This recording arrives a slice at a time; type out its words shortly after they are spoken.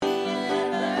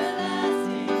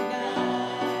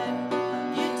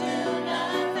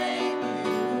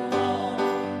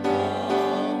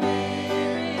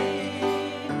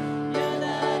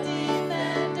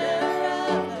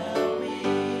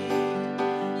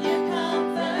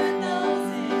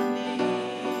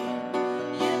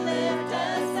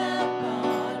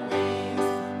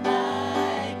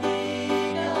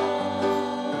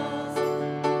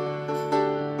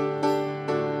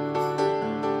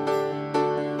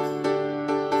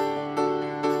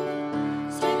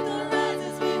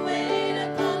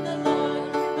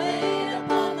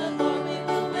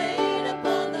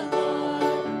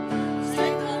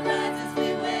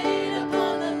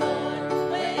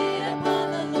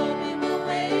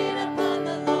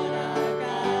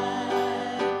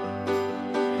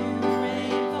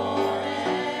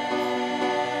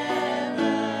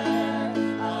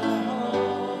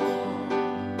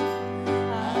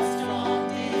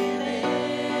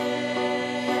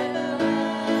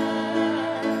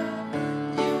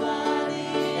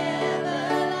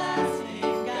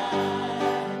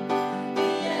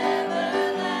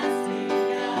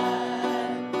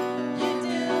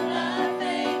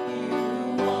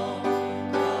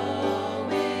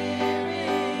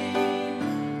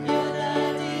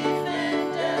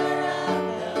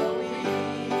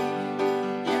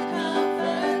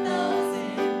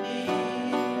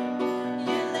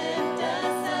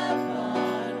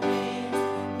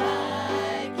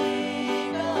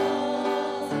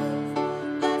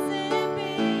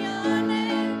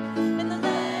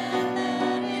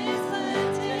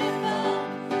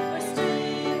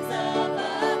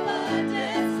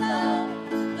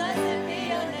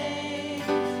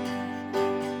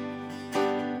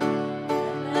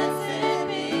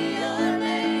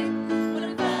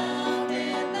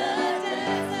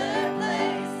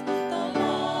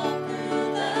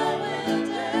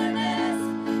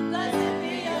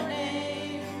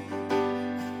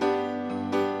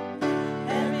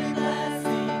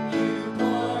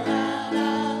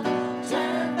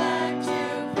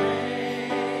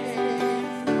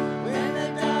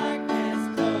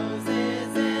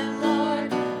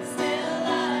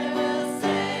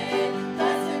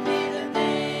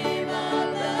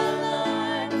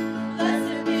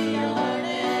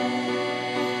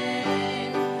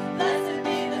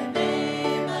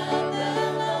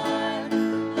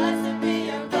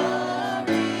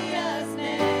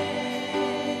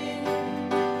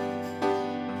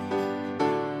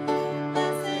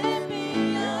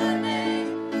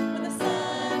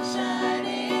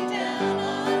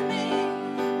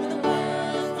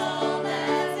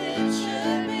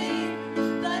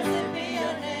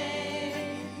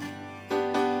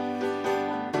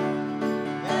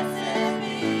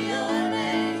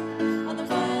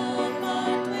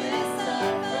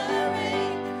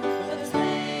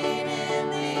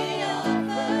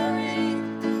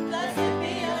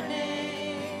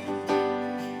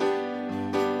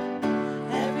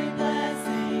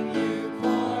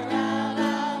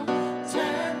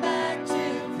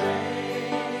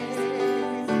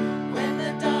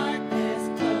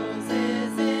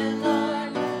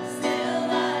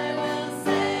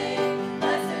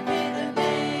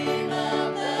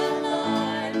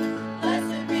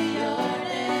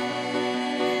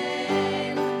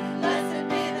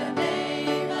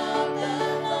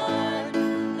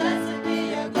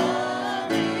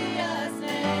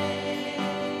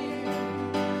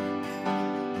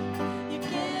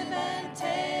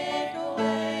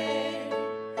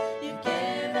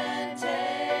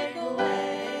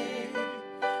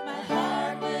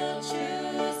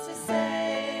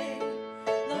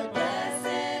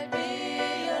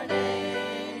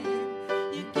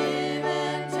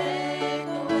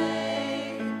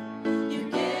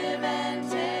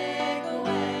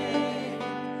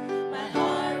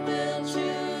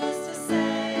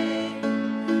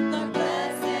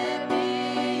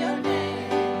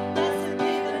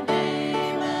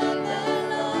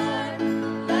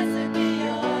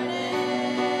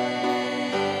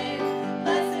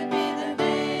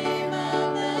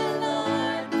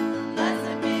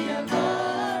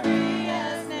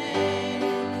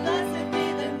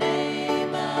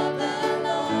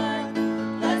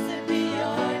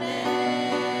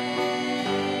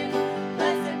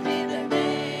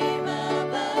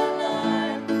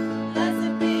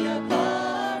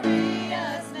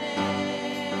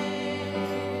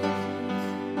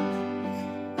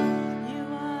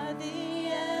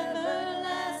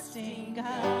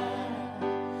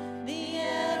God, the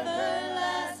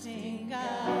everlasting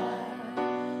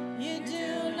God. You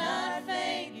do not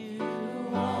faint, you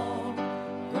won't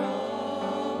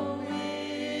grow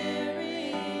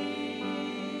weary.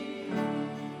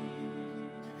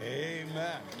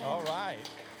 Amen. All right.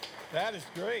 That is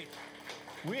great.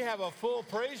 We have a full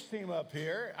praise team up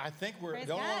here. I think the only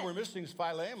one we're missing is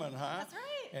Philemon, huh? That's right.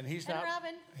 And he's and out.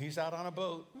 Robin. He's out on a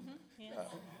boat, Yes.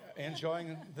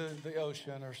 enjoying the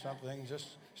ocean or something, just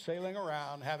sailing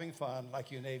around, having fun,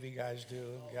 like you Navy guys do,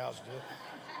 and gals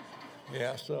do.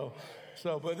 Yeah.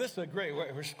 But this is a great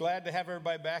way. We're glad to have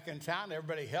everybody back in town.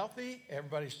 Everybody healthy.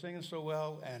 Everybody's singing so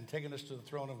well and taking us to the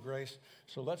throne of grace.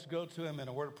 So let's go to him in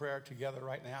a word of prayer together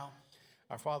right now.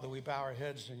 Our Father, we bow our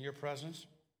heads in your presence.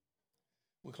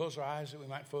 We close our eyes that we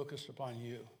might focus upon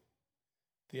you,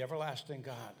 the everlasting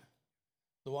God,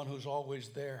 the one who's always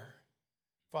there.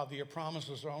 Father, your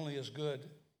promises are only as good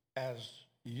as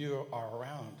you are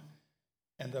around.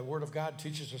 And the Word of God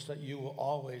teaches us that you will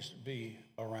always be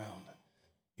around.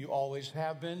 You always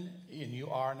have been, and you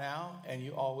are now, and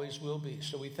you always will be.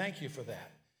 So we thank you for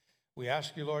that. We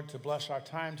ask you, Lord, to bless our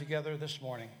time together this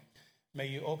morning. May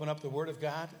you open up the Word of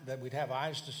God, that we'd have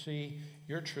eyes to see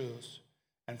your truths.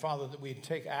 And Father, that we'd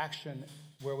take action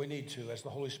where we need to, as the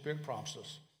Holy Spirit prompts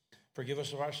us. Forgive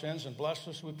us of our sins and bless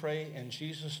us, we pray, in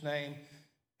Jesus' name.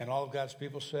 And all of God's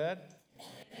people said,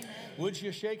 amen. Would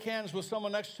you shake hands with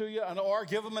someone next to you, or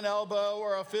give them an elbow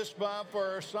or a fist bump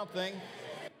or something?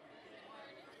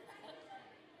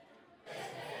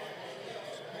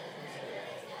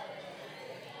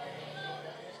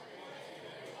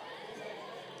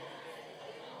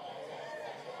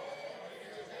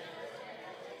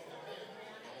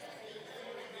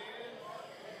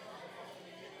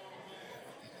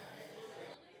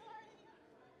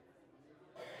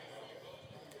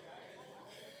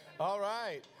 All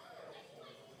right.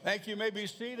 Thank you. You may be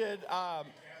seated. I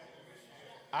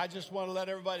just want to let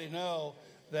everybody know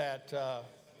that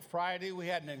Friday we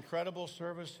had an incredible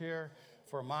service here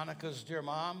for Monica's dear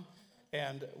mom,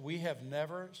 and we have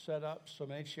never set up so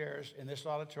many chairs in this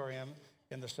auditorium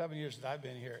in the 7 years that I've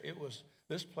been here.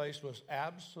 This place was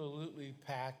absolutely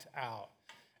packed out,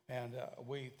 and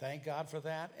we thank God for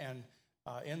that. And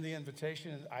in the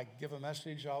invitation, I give a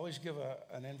message. I always give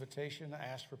an invitation. I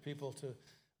ask for people to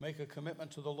make a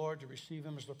commitment to the Lord, to receive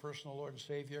him as their personal Lord and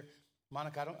Savior.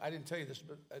 Monica, I didn't tell you this,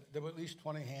 but there were at least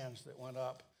 20 hands that went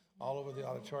up all over the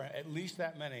auditorium, at least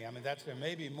that many. I mean, there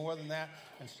may be more than that,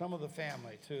 and some of the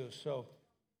family, too. So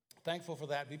thankful for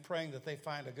that. Be praying that they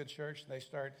find a good church and they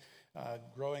start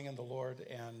growing in the Lord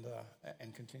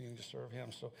and continuing to serve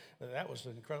him. So that was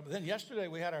incredible. Then yesterday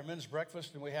we had our men's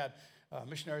breakfast, and we had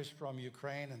missionaries from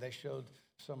Ukraine, and they showed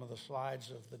some of the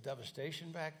slides of the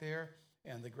devastation back there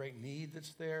and the great need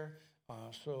that's there.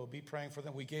 So be praying for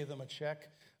them. We gave them a check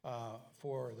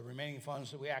for the remaining funds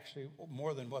that we actually,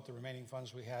 more than what the remaining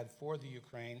funds we had for the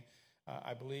Ukraine.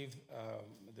 I believe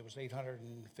there was $850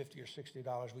 or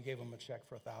 $60. We gave them a check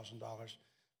for $1,000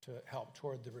 to help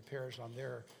toward the repairs on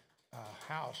their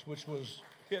house, which was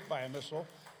hit by a missile.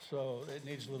 So it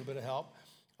needs a little bit of help.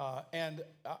 And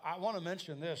I want to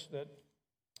mention this, that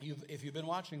if you've been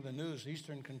watching the news,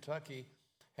 Eastern Kentucky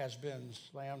has been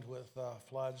slammed with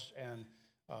floods, and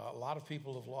a lot of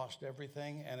people have lost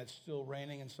everything, and it's still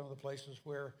raining in some of the places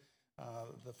where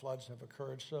the floods have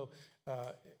occurred. So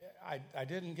I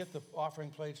didn't get the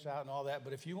offering plates out and all that,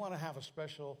 but if you want to have a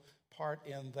special part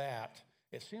in that,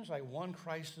 it seems like one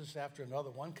crisis after another,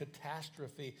 one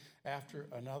catastrophe after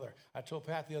another. I told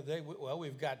Pat the other day,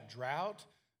 we've got drought,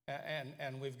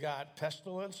 and we've got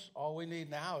pestilence. All we need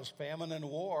now is famine and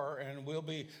war, and we'll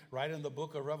be right in the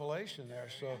book of Revelation there.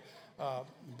 So,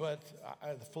 but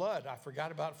the flood, I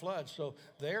forgot about flood. So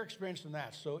they're experiencing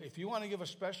that. So if you want to give a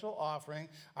special offering,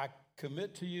 I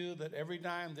commit to you that every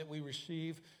dime that we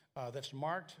receive that's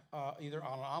marked either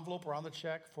on an envelope or on the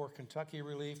check for Kentucky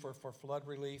relief or for flood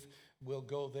relief will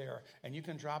go there. And you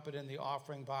can drop it in the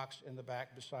offering box in the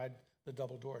back beside the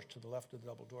double doors, to the left of the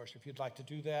double doors. If you'd like to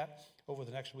do that over the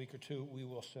next week or two, we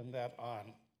will send that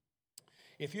on.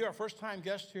 If you're a first-time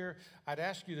guest here, I'd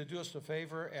ask you to do us a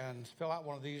favor and fill out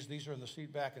one of these. These are in the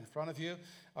seat back in front of you.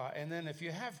 And then if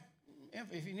you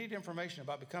need information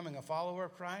about becoming a follower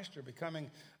of Christ or becoming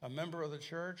a member of the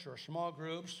church or small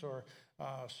groups or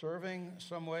serving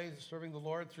some way, serving the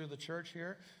Lord through the church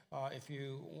here, if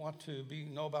you want to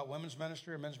know about women's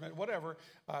ministry or men's ministry, whatever,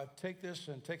 take this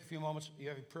and take a few moments. You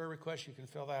have a prayer request, you can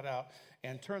fill that out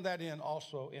and turn that in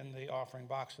also in the offering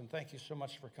box. And thank you so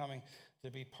much for coming to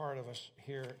be part of us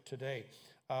here today.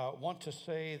 Want to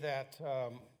say that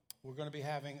we're going to be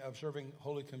observing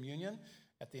Holy Communion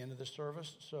at the end of the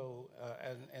service. So,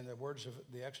 and the words of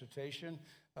the exhortation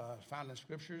found in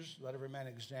Scriptures, let every man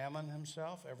examine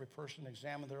himself, every person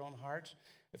examine their own hearts.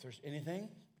 If there's anything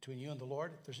between you and the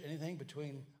Lord, if there's anything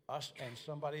between us and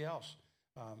somebody else,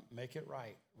 make it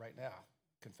right now.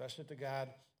 Confess it to God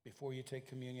before you take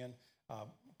communion.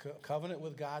 Covenant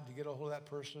with God to get a hold of that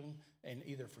person and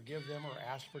either forgive them or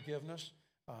ask forgiveness,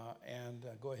 and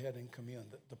go ahead and commune.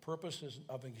 The purpose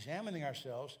of examining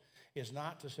ourselves is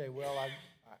not to say, well,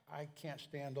 I can't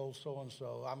stand old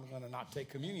so-and-so, I'm going to not take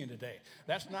communion today.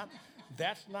 That's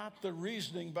not the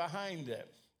reasoning behind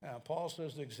it. Paul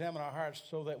says to examine our hearts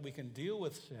so that we can deal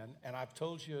with sin, and I've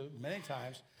told you many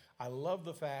times, I love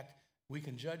the fact we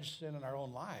can judge sin in our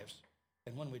own lives,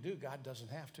 and when we do, God doesn't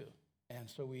have to. And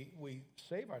so we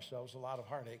save ourselves a lot of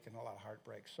heartache and a lot of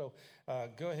heartbreak. So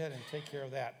go ahead and take care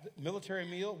of that. Military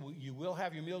meal, you will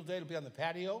have your meal today. It'll be on the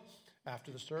patio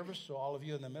after the service. So all of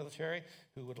you in the military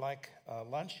who would like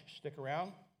lunch, stick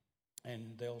around,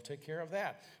 and they'll take care of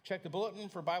that. Check the bulletin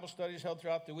for Bible studies held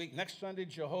throughout the week. Next Sunday,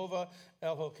 Jehovah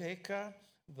Eloheka,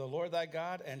 the Lord thy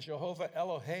God, and Jehovah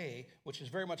Elohe, which is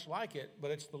very much like it, but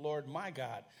it's the Lord my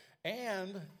God.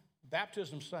 And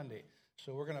Baptism Sunday.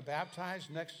 So we're going to baptize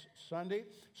next Sunday.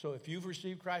 So if you've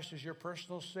received Christ as your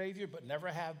personal Savior but never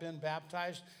have been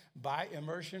baptized by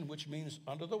immersion, which means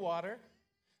under the water,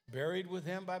 buried with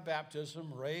him by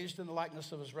baptism, raised in the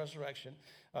likeness of his resurrection,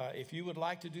 if you would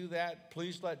like to do that,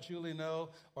 please let Julie know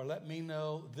or let me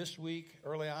know this week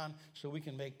early on so we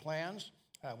can make plans.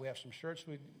 We have some shirts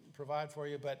we provide for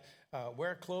you, but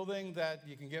wear clothing that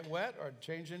you can get wet or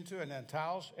change into, and then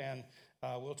towels, and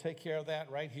we'll take care of that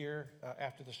right here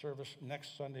after the service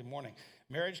next Sunday morning.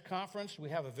 Marriage conference, we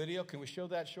have a video. Can we show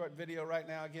that short video right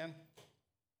now again?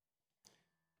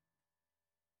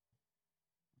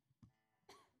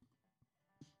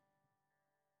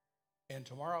 And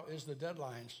tomorrow is the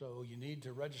deadline, so you need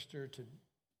to register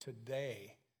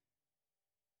today.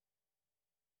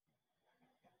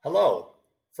 Hello,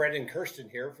 Fred and Kirsten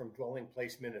here from Dwelling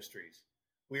Place Ministries.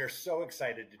 We are so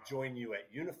excited to join you at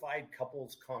Unified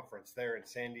Couples Conference there in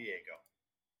San Diego.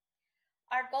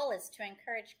 Our goal is to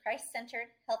encourage Christ-centered,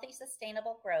 healthy,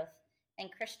 sustainable growth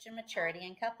and Christian maturity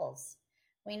in couples.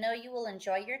 We know you will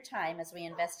enjoy your time as we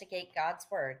investigate God's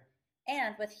Word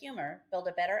and, with humor, build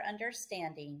a better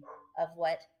understanding of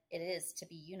what it is to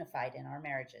be unified in our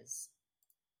marriages.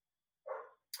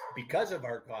 Because of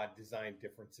our God-designed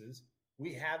differences,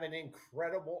 we have an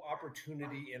incredible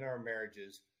opportunity in our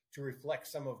marriages to reflect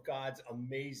some of God's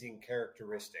amazing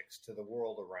characteristics to the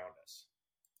world around us.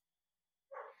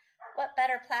 What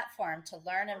better platform to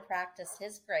learn and practice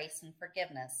His grace and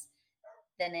forgiveness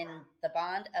than in the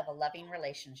bond of a loving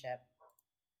relationship?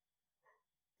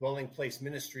 Dwelling Place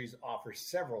Ministries offers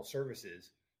several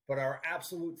services, but our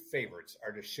absolute favorites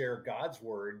are to share God's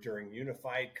Word during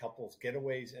Unified Couples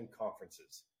getaways and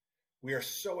conferences. We are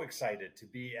so excited to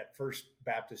be at First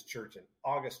Baptist Church on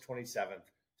August 27th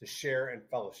to share and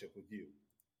fellowship with you.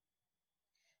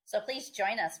 So please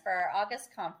join us for our August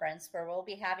conference, where we'll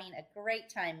be having a great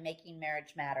time making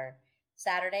marriage matter,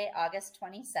 Saturday, August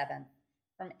 27th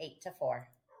from 8 to 4.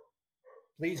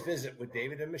 Please visit with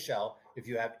David and Michelle if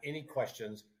you have any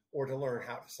questions or to learn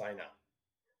how to sign up.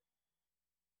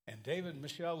 And David and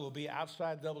Michelle will be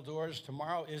outside double doors.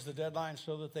 Tomorrow is the deadline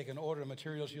so that they can order the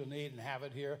materials you'll need and have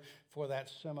it here for that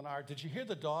seminar. Did you hear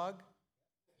the dog?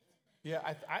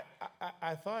 Yeah,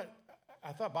 I thought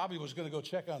Bobby was going to go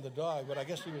check on the dog, but I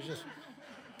guess he was just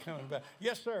coming back.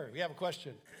 Yes, sir. We have a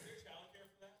question. Is there child care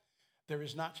for that? There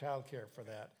is not child care for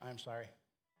that. I'm sorry.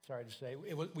 Sorry to say.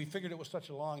 We figured it was such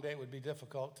a long day, it would be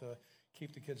difficult to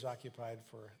keep the kids occupied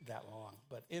for that long.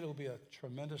 But it'll be a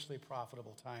tremendously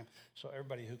profitable time. So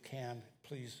everybody who can,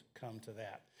 please come to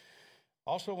that.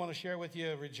 Also want to share with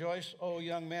you, rejoice, O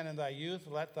young man, in thy youth.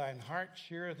 Let thine heart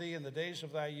cheer thee in the days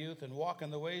of thy youth, and walk in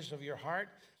the ways of your heart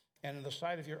and in the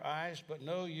sight of your eyes. But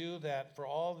know you that for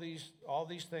all these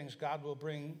things God will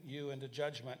bring you into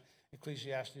judgment.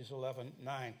 Ecclesiastes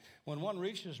 11:9. When one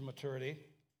reaches maturity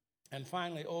and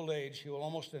finally old age, he will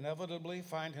almost inevitably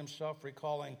find himself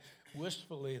recalling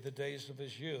wistfully the days of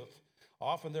his youth.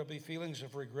 Often there'll be feelings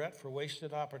of regret for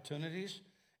wasted opportunities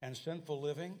and sinful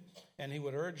living, and he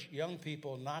would urge young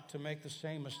people not to make the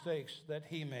same mistakes that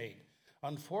he made.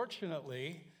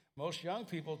 Unfortunately, most young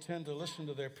people tend to listen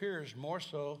to their peers more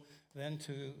so than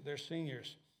to their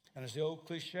seniors. And as the old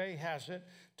cliche has it,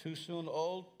 too soon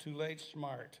old, too late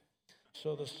smart.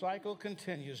 So the cycle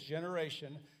continues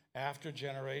generation after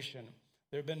generation.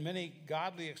 There have been many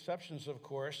godly exceptions, of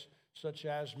course, such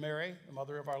as Mary, the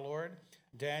mother of our Lord,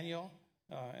 Daniel,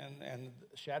 and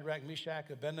Shadrach,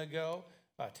 Meshach, Abednego,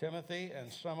 Timothy,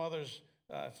 and some others,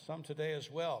 some today as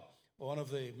well. One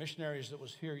of the missionaries that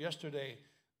was here yesterday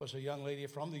was a young lady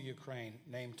from the Ukraine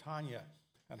named Tanya,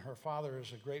 and her father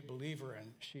is a great believer,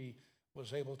 and she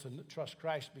was able to trust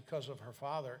Christ because of her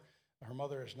father. Her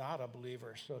mother is not a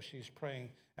believer, so she's praying,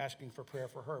 asking for prayer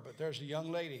for her. But there's a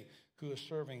young lady who is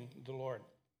serving the Lord.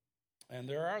 And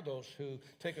there are those who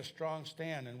take a strong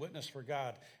stand and witness for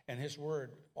God and his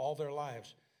word all their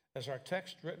lives. As our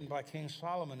text written by King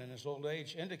Solomon in his old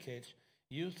age indicates,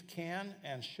 youth can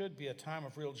and should be a time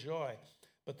of real joy.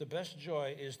 But the best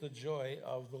joy is the joy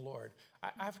of the Lord.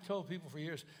 I've told people for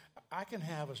years, I can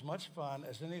have as much fun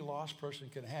as any lost person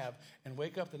can have and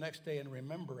wake up the next day and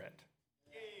remember it.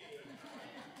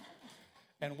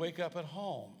 And wake up at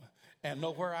home and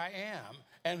know where I am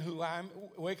and who I'm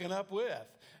waking up with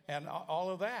and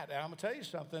all of that. And I'm going to tell you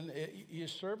something, you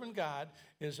serving God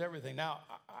is everything. Now,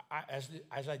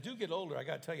 as I do get older, I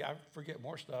got to tell you, I forget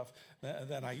more stuff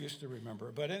than I used to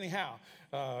remember. But anyhow,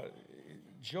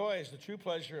 joy is the true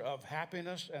pleasure of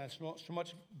happiness, and it's so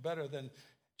much better than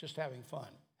just having fun,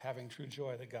 having true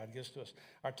joy that God gives to us.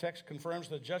 Our text confirms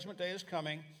the judgment day is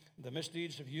coming. The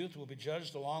misdeeds of youth will be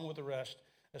judged along with the rest.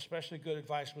 Especially good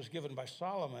advice was given by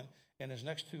Solomon in his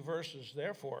next two verses.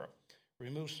 Therefore,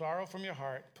 remove sorrow from your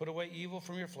heart, put away evil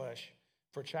from your flesh.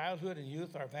 For childhood and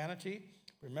youth are vanity.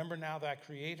 Remember now thy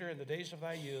Creator in the days of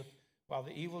thy youth, while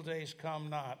the evil days come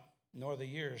not, nor the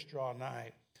years draw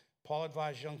nigh. Paul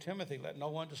advised young Timothy, let no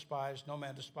man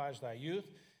despise thy youth,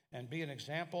 and be an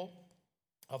example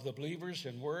of the believers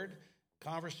in word,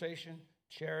 conversation,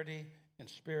 charity, in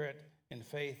spirit, in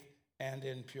faith, and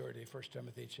in purity. 1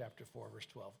 Timothy chapter 4, verse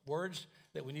 12. Words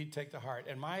that we need to take to heart.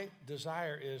 And my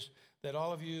desire is that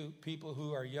all of you people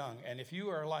who are young, and if you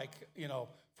are like,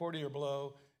 40 or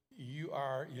below, you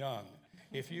are young.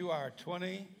 If you are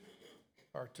 20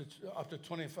 or up to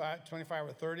 25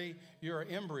 or 30, you're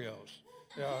embryos.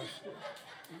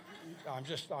 I'm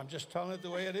just telling it the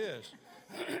way it is.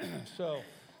 So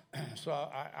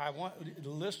I want you to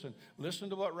listen. Listen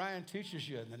to what Ryan teaches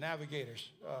you in the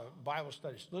Navigators Bible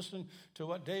studies. Listen to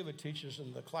what David teaches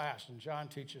in the class and John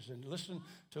teaches, and listen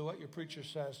to what your preacher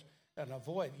says and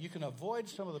avoid. You can avoid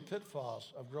some of the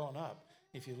pitfalls of growing up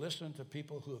if you listen to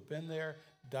people who have been there,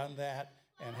 done that,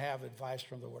 and have advice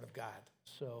from the Word of God.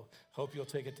 So hope you'll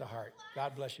take it to heart.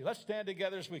 God bless you. Let's stand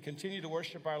together as we continue to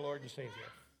worship our Lord and Savior.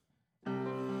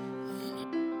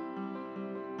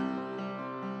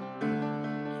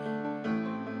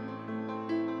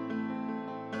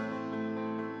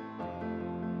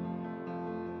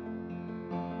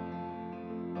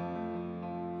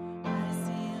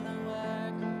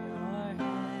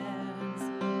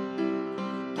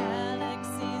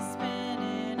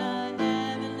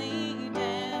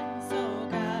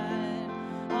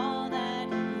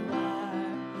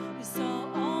 So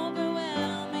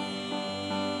overwhelming.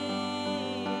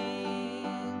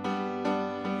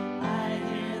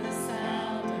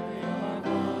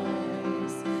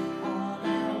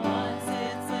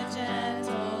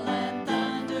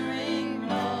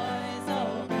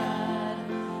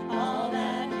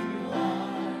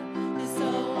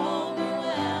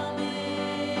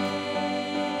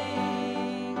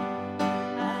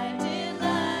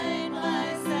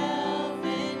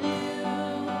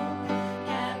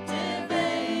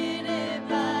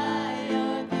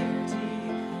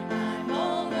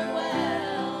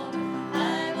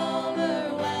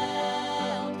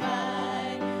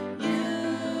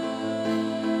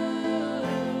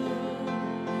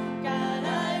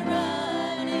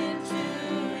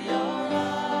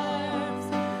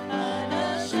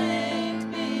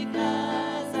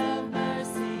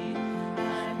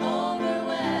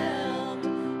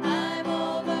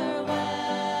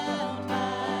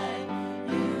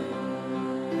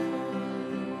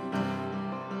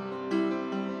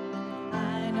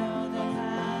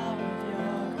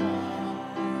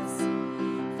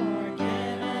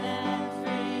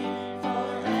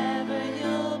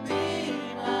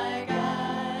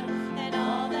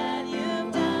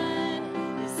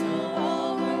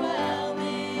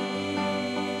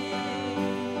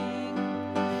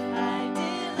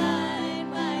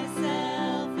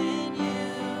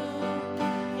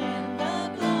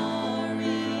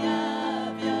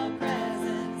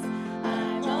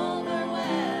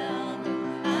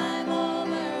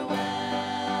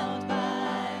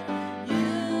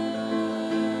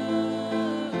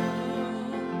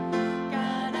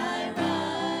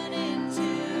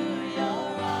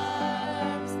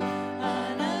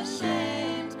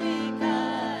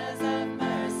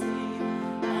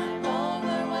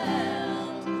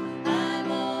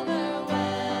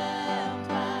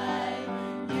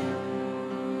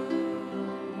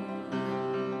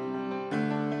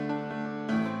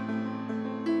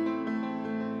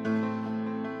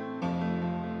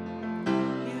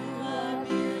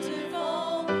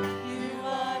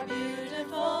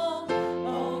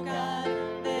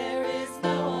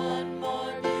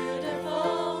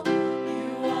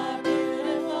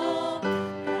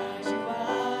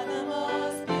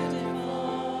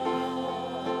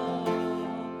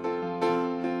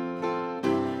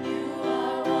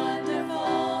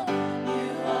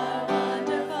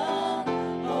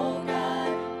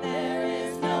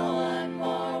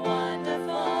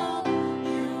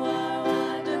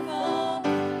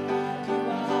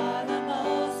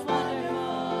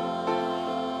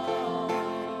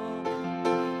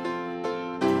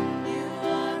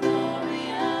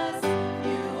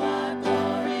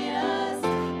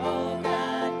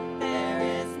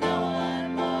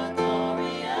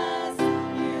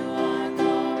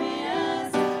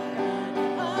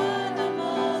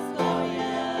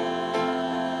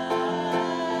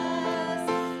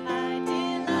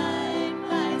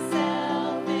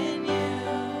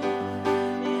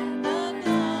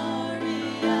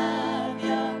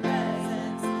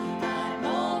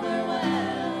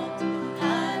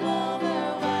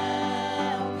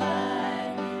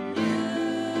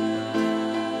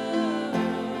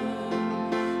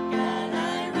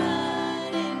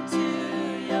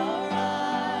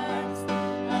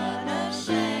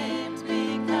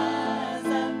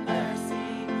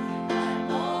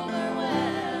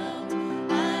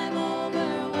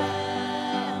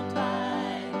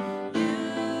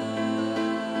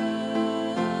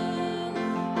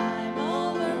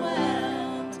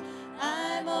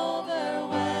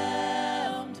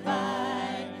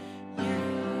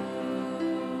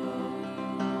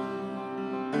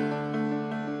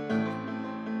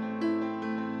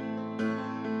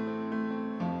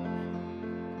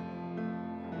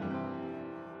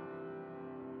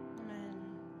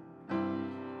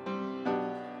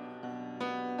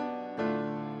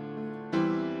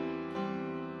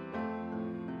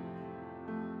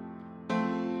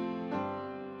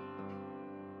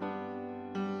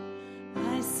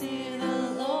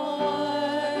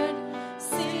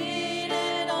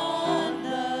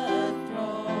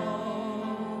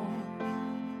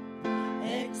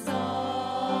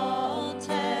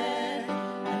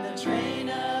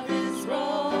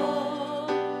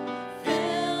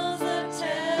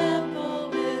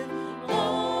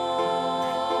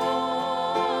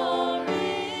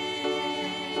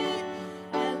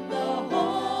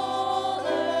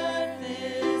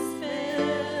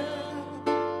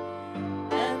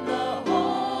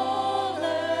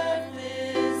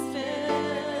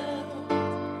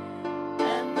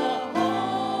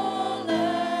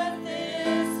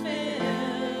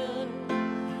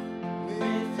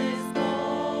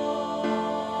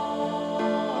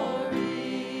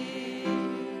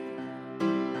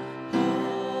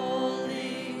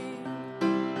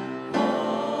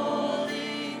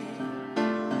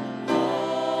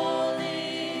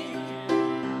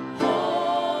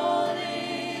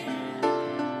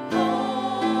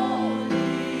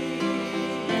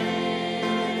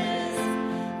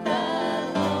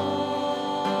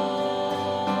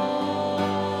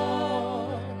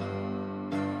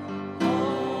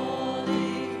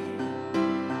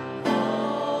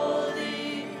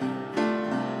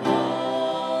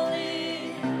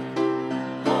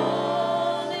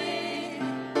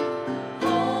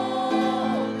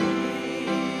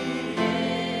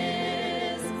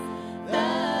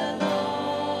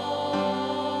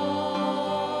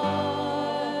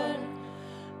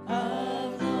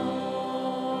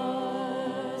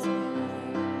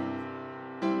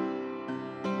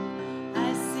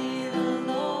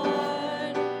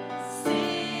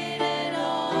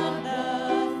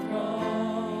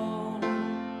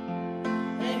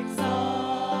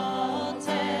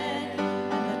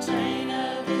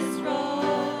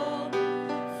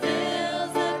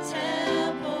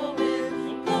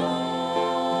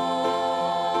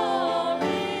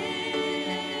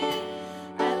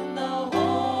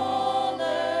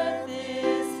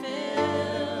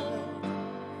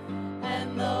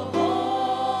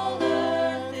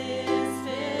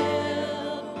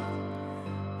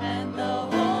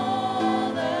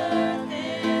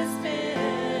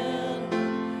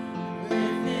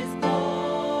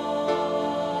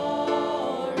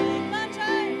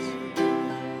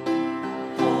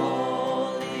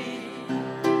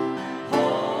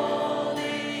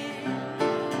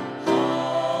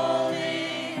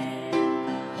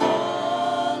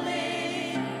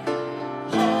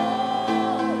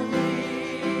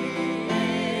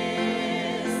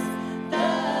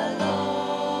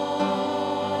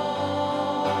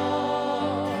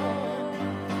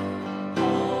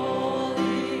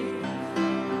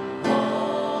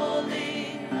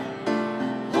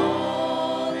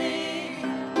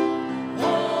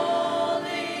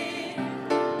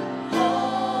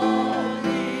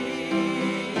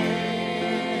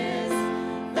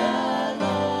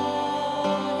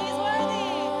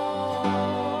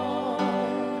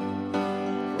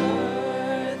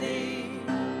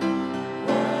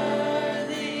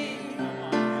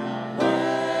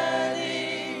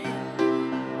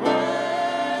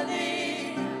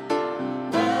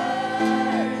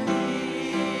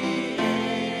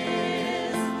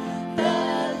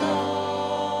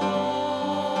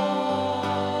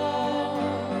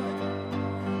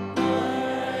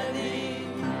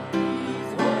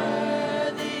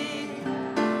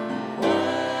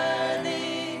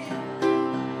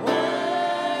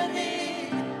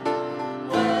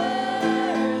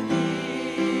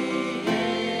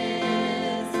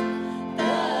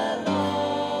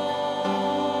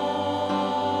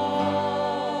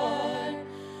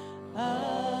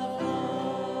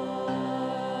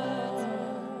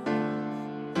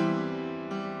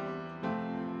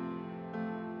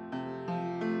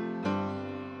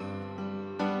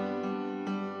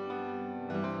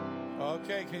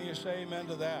 Okay, can you say amen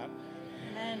to that?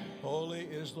 Amen. Holy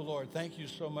is the Lord. Thank you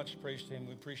so much, praise team.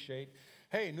 We appreciate.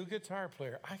 Hey, new guitar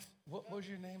player. What was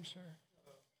your name, sir?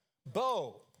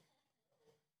 Bo.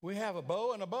 We have a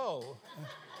Bo and a Bo.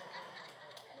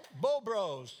 Bo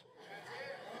Bros.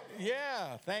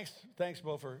 Yeah, thanks,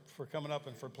 Bo, for coming up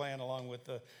and for playing along with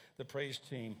the praise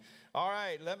team. All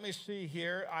right, let me see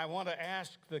here. I want to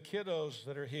ask the kiddos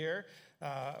that are here,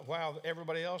 while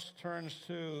everybody else turns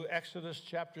to Exodus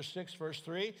chapter 6, verse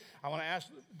 3, I want to ask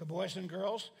the boys and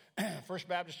girls, First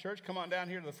Baptist Church, come on down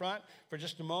here to the front for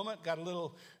just a moment. Got a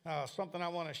little something I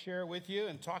want to share with you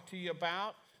and talk to you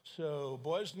about. So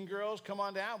boys and girls, come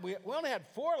on down. We only had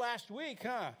 4 last week,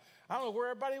 huh? I don't know where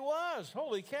everybody was.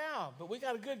 Holy cow. But we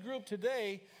got a good group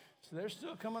today, so they're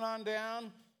still coming on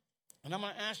down. And I'm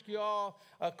going to ask you all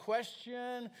a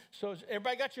question. So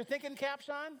everybody got your thinking caps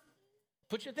on?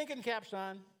 Put your thinking caps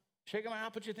on. Shake them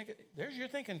out. There's your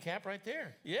thinking cap right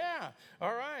there. Yeah.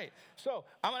 All right. So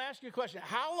I'm going to ask you a question.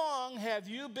 How long have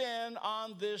you been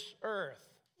on this earth?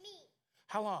 Me.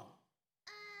 How long?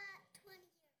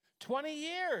 20 years. 20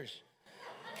 years.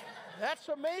 That's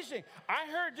amazing. I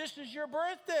heard this is your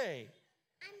birthday.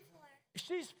 I'm 4.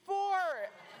 She's 4.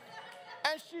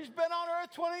 And she's been on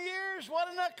earth 20 years. What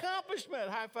an accomplishment.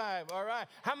 High five. All right.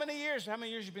 How many years have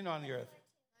you been on the earth?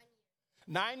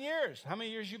 9 years. How many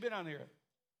years you been on the earth?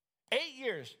 8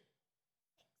 years.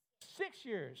 6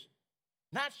 years.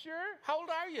 Not sure? How old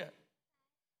are you?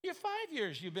 You're 5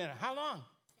 years you've been. How long?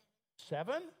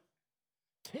 7?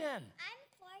 10. I'm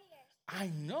 4 years. I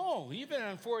know. You've been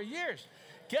on 4 years.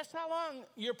 Guess how long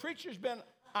your preacher's been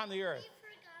on the earth? You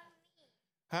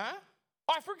forgot me. Huh?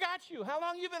 Oh, I forgot you. How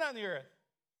long you been on the earth?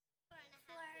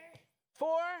 4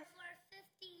 4? For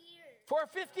 50 years. For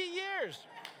 50 years.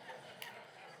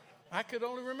 I could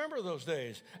only remember those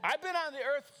days. I've been on the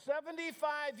earth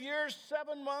 75 years,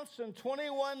 7 months, and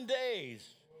 21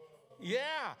 days.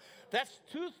 Yeah, that's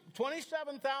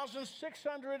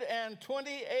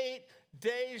 27,628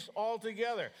 days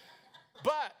altogether.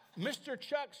 But Mr.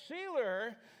 Chuck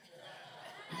Sealer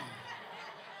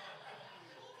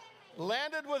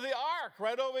landed with the Ark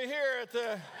right over here at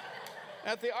the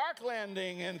Ark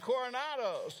landing in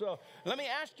Coronado. So let me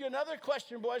ask you another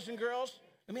question, boys and girls.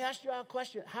 Let me ask you a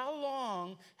question. How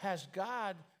long has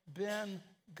God been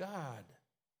God?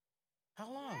 How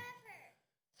long?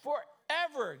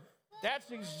 Forever.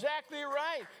 That's exactly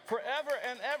right. Forever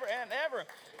and ever and ever.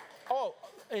 Oh,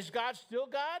 is God still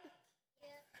God? Yeah.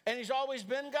 And he's always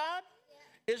been God?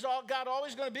 Yeah. Is God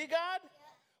always going to be God? Yeah.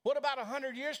 What about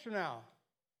 100 years from now?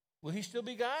 Will he still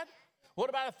be God? What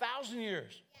about 1,000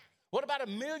 years? Yeah. What about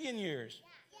 1,000,000 years?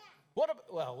 Yeah.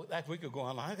 Well, we could go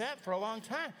on like that for a long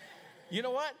time. You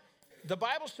know what? The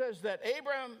Bible says that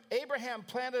Abraham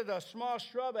planted a small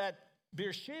shrub at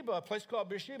Beersheba, a place called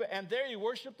Beersheba, and there he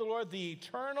worshiped the Lord, the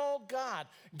eternal God.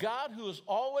 God who has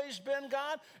always been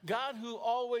God, God who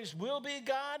always will be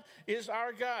God, is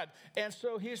our God. And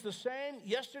so he's the same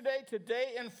yesterday,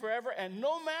 today, and forever. And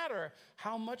no matter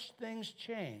how much things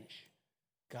change,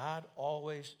 God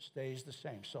always stays the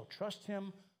same. So trust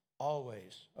him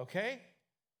always, okay?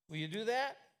 Will you do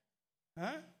that?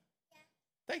 Huh? Yeah.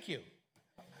 Thank you.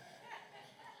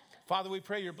 Father, we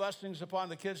pray your blessings upon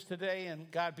the kids today,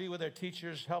 and God, be with their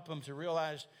teachers. Help them to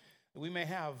realize that we may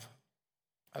have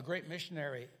a great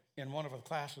missionary in one of the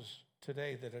classes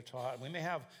today that are taught. We may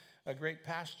have a great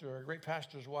pastor, or a great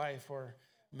pastor's wife, or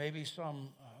maybe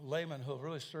some layman who will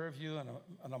really serve you in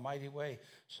a mighty way.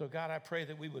 So, God, I pray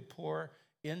that we would pour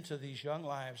into these young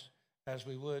lives as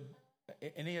we would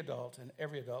any adult and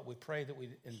every adult. We pray that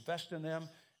we'd invest in them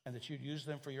and that you'd use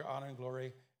them for your honor and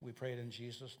glory. We pray it in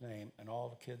Jesus' name. And all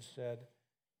the kids said?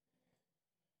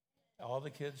 Amen.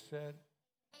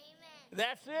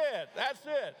 That's it.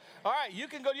 All right, you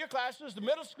can go to your classes. The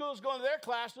middle school is going to their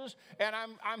classes. And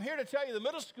I'm here to tell you the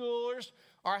middle schoolers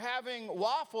are having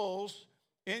waffles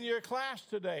in your class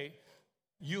today.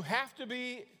 You have to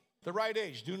be the right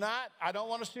age. I don't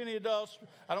want to see any adults.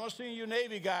 I don't want to see you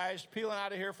Navy guys peeling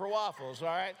out of here for waffles, all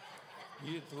right?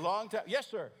 Long time. Yes,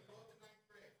 sir.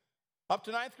 Up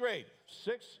to 9th grade.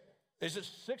 Is it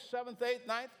 6th, 7th, 8th,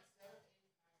 9th?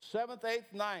 7th,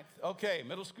 8th, 9th. Okay,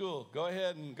 middle school. Go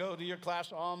ahead and go to your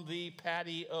class on the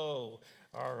patio.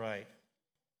 All right.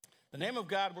 The name of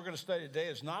God we're going to study today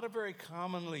is not a very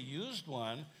commonly used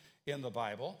one in the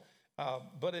Bible,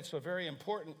 but it's a very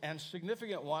important and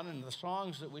significant one, and the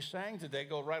songs that we sang today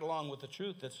go right along with the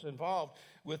truth that's involved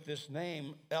with this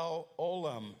name, El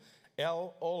Olam.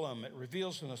 El Olam. It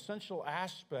reveals an essential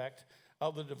aspect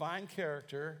of the divine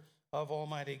character of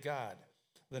Almighty God.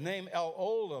 The name El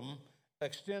Olam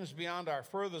extends beyond our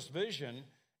furthest vision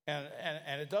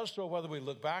And it does so whether we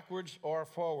look backwards or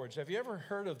forwards. Have you ever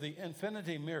heard of the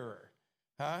infinity mirror?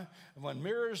 Huh? When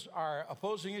mirrors are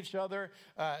opposing each other,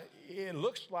 it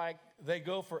looks like they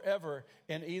go forever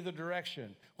in either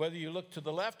direction. Whether you look to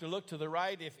the left or look to the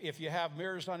right, if you have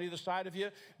mirrors on either side of you,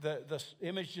 the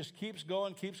image just keeps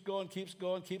going,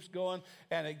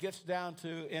 and it gets down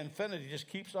to infinity, just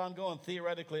keeps on going.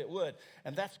 Theoretically, it would.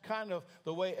 And that's kind of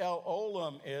the way El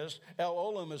Olam is. El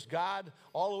Olam is God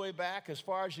all the way back as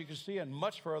far as you can see and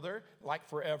much further, like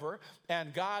forever.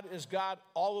 And God is God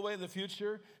all the way in the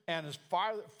future and as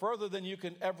far further than you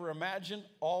can ever imagine,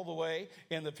 all the way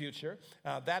in the future.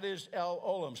 That is El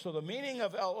Olam. So the meaning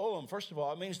of El Olam, first of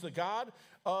all, it means the God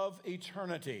of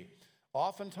eternity.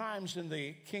 Oftentimes in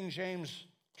the King James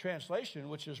translation,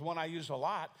 which is one I use a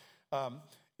lot,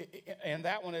 and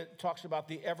that one, it talks about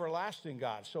the everlasting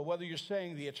God. So whether you're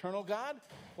saying the eternal God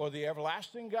or the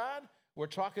everlasting God, we're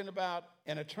talking about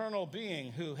an eternal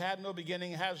being who had no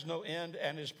beginning, has no end,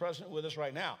 and is present with us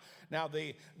right now. Now,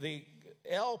 the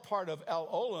El part of El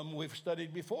Olam we've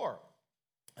studied before.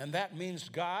 And that means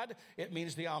God. It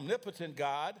means the omnipotent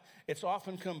God. It's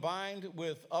often combined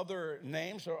with other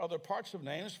names or other parts of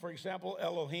names. For example,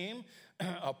 Elohim,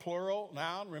 a plural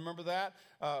noun, remember that,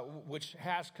 which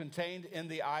has contained in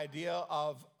the idea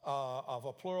of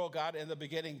a plural God. In the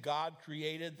beginning, God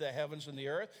created the heavens and the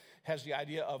earth. Has the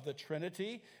idea of the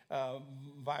Trinity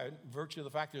by virtue of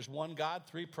the fact there's one God,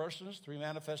 three persons, three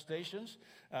manifestations.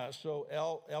 So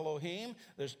Elohim,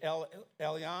 there's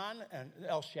Elyon and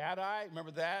El Shaddai.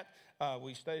 Remember that?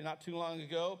 We studied not too long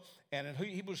ago. And in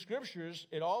Hebrew Scriptures,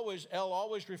 El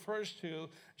always refers to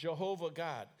Jehovah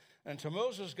God. And to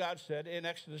Moses, God said in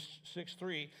Exodus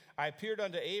 6:3, I appeared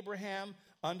unto Abraham,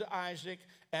 unto Isaac,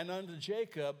 and unto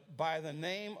Jacob by the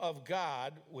name of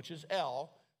God, which is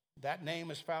El. That name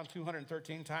is found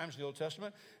 213 times in the Old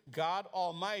Testament. God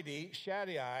Almighty,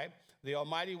 Shaddai, the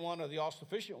Almighty One or the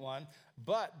All-Sufficient One,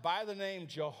 but by the name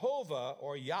Jehovah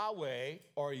or Yahweh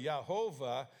or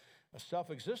Yehovah, a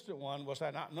self-existent one, was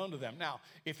I not known to them. Now,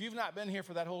 if you've not been here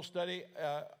for that whole study,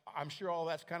 I'm sure all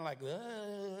that's kind of like,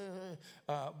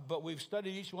 but we've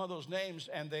studied each one of those names,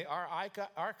 and they are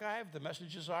archived, the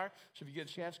messages are, so if you get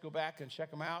a chance, go back and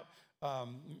check them out.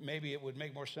 Maybe it would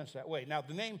make more sense that way. Now,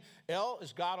 the name El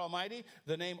is God Almighty.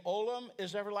 The name Olam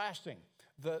is everlasting.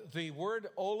 The word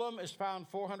Olam is found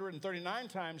 439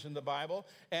 times in the Bible,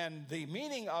 and the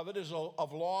meaning of it is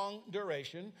of long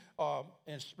duration,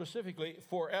 and specifically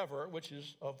forever, which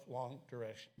is of long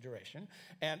duration,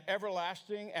 and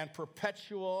everlasting and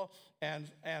perpetual and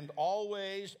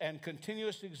always and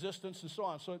continuous existence and so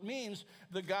on. So it means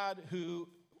the God who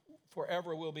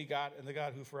forever will be God and the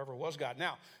God who forever was God.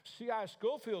 Now, C.I.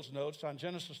 Scofield's notes on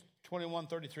Genesis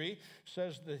 21:33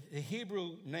 says the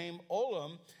Hebrew name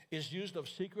Olam is used of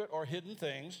secret or hidden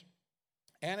things,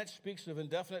 and it speaks of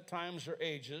indefinite times or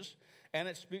ages, and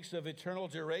it speaks of eternal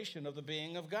duration of the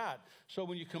being of God. So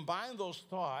when you combine those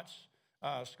thoughts,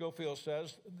 Scofield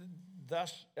says,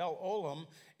 thus El Olam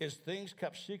is things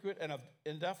kept secret and of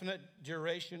indefinite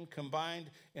duration combined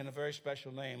in a very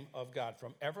special name of God,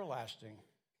 from everlasting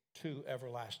to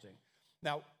everlasting.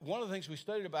 Now, one of the things we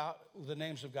studied about the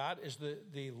names of God is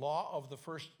the law of the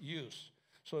first use.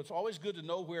 So it's always good to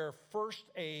know where first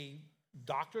a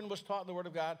doctrine was taught in the Word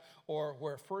of God or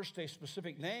where first a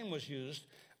specific name was used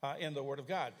in the Word of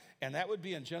God. And that would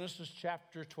be in Genesis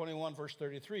chapter 21, verse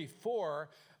 33, for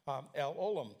El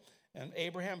Olam. And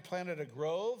Abraham planted a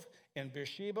grove in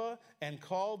Beersheba and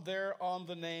called there on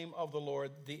the name of the Lord,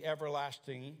 the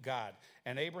everlasting God.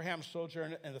 And Abraham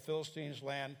sojourned in the Philistines'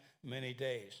 land many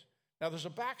days. Now, there's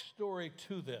a backstory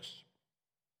to this,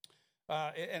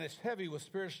 and it's heavy with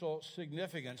spiritual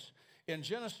significance. In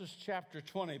Genesis chapter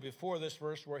 20, before this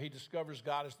verse where he discovers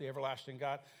God as the everlasting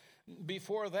God,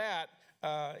 before that,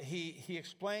 he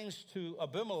explains to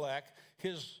Abimelech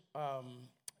his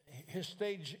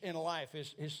stage in life,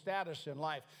 his status in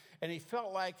life, and he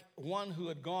felt like one who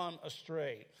had gone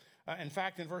astray. In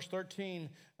fact, in verse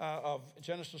 13 of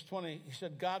Genesis 20, he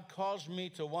said, God caused me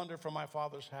to wander from my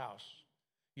father's house.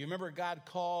 You remember God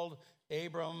called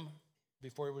Abram,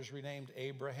 before he was renamed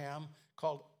Abraham,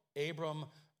 called Abram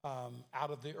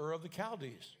out of the Ur of the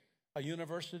Chaldees, a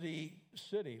university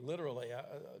city, literally, a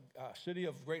city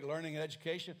of great learning and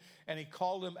education, and he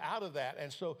called him out of that.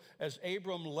 And so as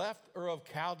Abram left Ur of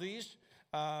Chaldees,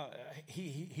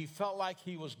 he felt like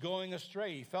he was going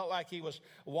astray. He felt like he was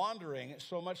wandering,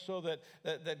 so much so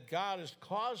that God has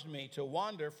caused me to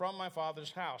wander from my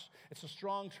father's house. It's a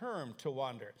strong term, to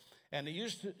wander. And he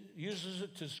uses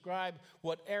it to describe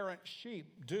what errant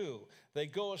sheep do. They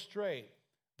go astray.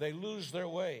 They lose their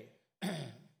way.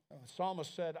 The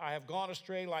psalmist said, I have gone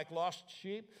astray like lost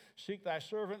sheep. Seek thy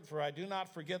servant, for I do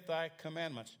not forget thy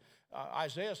commandments.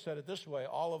 Isaiah said it this way,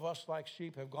 all of us like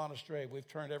sheep have gone astray. We've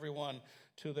turned everyone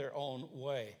to their own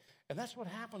way. And that's what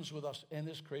happens with us in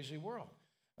this crazy world.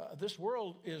 This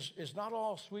world is not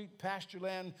all sweet pasture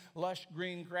land, lush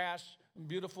green grass,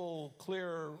 beautiful,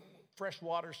 clear,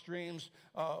 freshwater streams,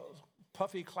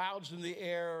 puffy clouds in the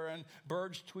air, and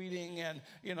birds tweeting, and,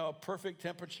 perfect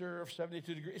temperature of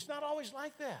 72 degrees. It's not always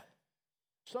like that.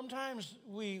 Sometimes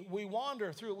we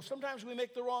wander through. Sometimes we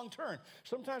make the wrong turn.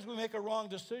 Sometimes we make a wrong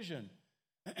decision.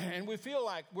 And we feel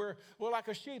like we're like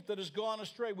a sheep that has gone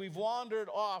astray. We've wandered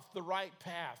off the right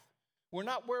path. We're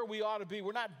not where we ought to be.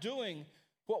 We're not doing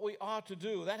what we ought to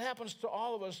do. That happens to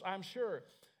all of us, I'm sure.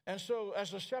 And so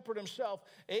as a shepherd himself,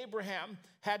 Abraham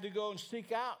had to go and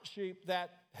seek out sheep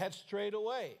that had strayed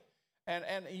away.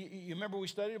 And you remember we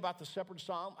studied about the shepherd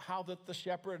psalm, how that the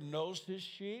shepherd knows his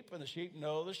sheep and the sheep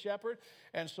know the shepherd.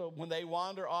 And so when they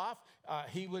wander off,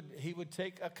 he would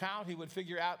take account. He would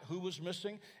figure out who was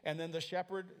missing. And then the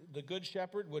shepherd, the good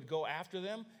shepherd, would go after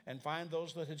them and find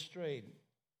those that had strayed.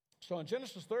 So in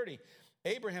Genesis 30,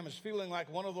 Abraham is feeling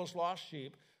like one of those lost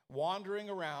sheep wandering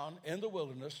around in the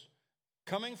wilderness,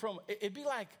 coming from, it'd be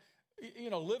like,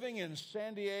 living in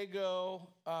San Diego,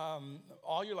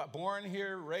 all your life, born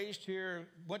here, raised here,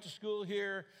 went to school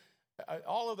here,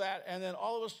 all of that, and then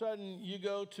all of a sudden you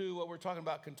go to what we're talking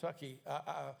about, Kentucky,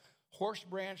 Horse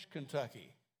Branch,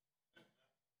 Kentucky.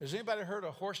 Has anybody heard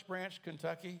of Horse Branch,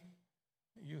 Kentucky?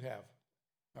 You have.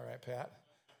 All right, Pat.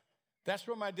 That's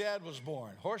where my dad was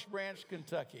born, Horse Branch,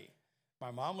 Kentucky. My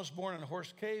mom was born in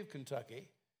Horse Cave, Kentucky.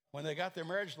 When they got their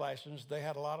marriage license, they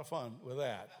had a lot of fun with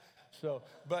that. So,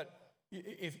 but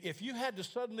if you had to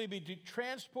suddenly be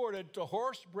transported to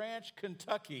Horse Branch,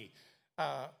 Kentucky,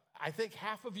 I think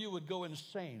half of you would go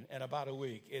insane in about a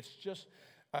week. It's just,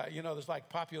 there's like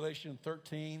population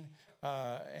 13,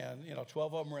 and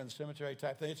 12 of them are in the cemetery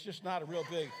type thing. It's just not a real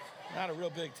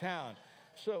big town.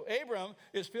 So Abram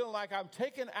is feeling like I'm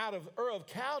taken out of Ur of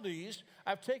Chaldees.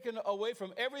 I've taken away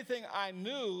from everything I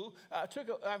knew.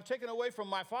 I've taken away from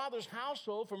my father's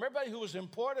household, from everybody who was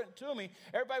important to me.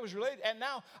 Everybody was related. And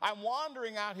now I'm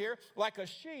wandering out here like a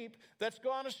sheep that's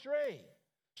gone astray.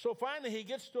 So finally he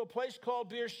gets to a place called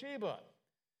Beersheba.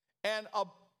 And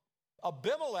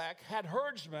Abimelech had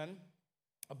herdsmen.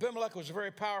 Abimelech was a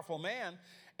very powerful man.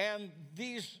 And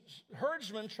these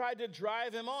herdsmen tried to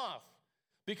drive him off.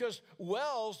 Because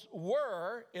wells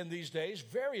were, in these days,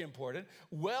 very important.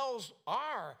 Wells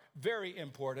are very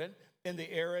important in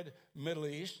the arid Middle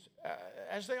East,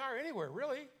 as they are anywhere,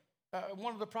 really.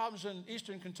 One of the problems in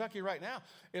eastern Kentucky right now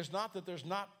is not that there's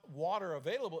not water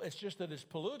available. It's just that it's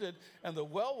polluted, and the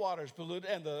well water is polluted,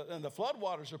 and the flood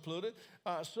waters are polluted.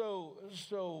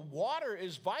 So water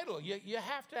is vital. You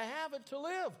have to have it to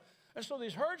live. And so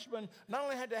these herdsmen not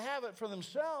only had to have it for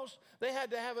themselves, they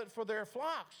had to have it for their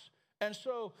flocks. And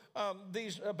so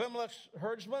these Abimelech's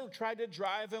herdsmen tried to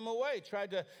drive him away,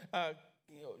 tried to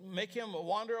make him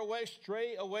wander away,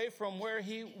 stray away from where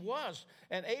he was.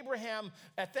 And Abraham,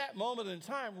 at that moment in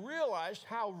time, realized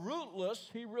how rootless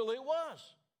he really was.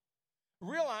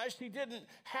 Realized he didn't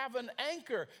have an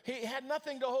anchor. He had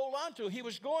nothing to hold on to. He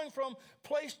was going from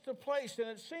place to place, and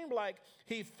it seemed like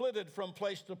he flitted from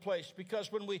place to place,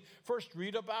 because when we first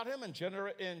read about him in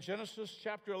Genesis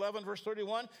chapter 11, verse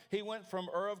 31, he went from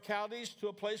Ur of Chaldees to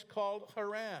a place called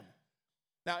Haran.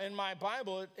 Now, in my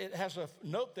Bible, it has a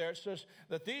note there. It says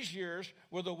that these years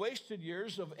were the wasted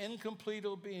years of incomplete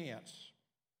obedience.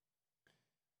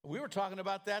 We were talking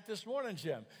about that this morning,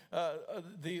 Jim.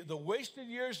 The wasted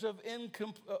years of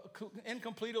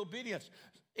incomplete obedience.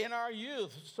 In our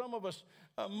youth, some of us,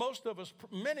 most of us,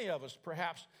 many of us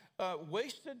perhaps,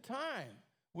 wasted time.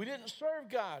 We didn't serve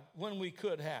God when we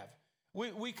could have.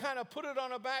 We kind of put it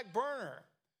on a back burner.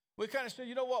 We kind of said,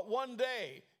 you know what, one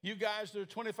day, you guys that are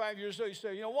 25 years old, you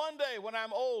say, one day when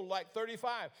I'm old, like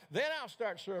 35, then I'll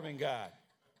start serving God.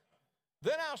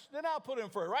 Then I'll put him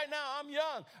first. Right now, I'm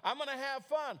young. I'm going to have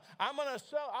fun. I'm going to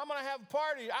sell. I'm going to have a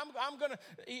party. I'm going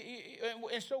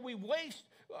to, and so we waste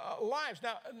lives.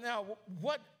 Now,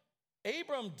 what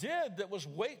Abram did that was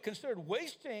considered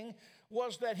wasting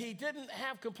was that he didn't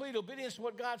have complete obedience to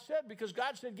what God said, because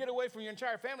God said, get away from your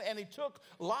entire family. And he took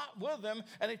Lot with him,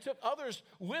 and he took others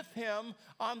with him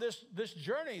on this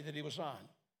journey that he was on.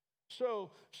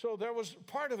 So there was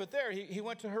part of it there. He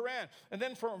went to Haran. And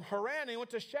then from Haran, he went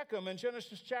to Shechem in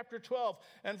Genesis chapter 12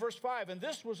 and verse 5. And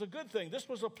this was a good thing. This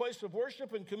was a place of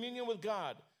worship and communion with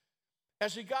God.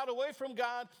 As he got away from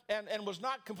God and was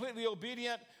not completely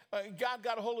obedient, God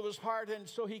got a hold of his heart, and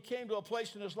so he came to a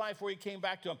place in his life where he came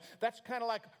back to him. That's kind of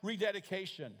like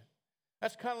rededication.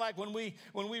 That's kind of like when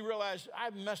we realize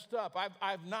I've messed up.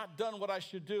 I've not done what I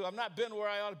should do. I've not been where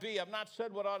I ought to be. I've not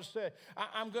said what I ought to say.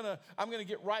 I'm gonna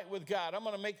get right with God. I'm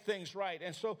gonna make things right.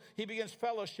 And so he begins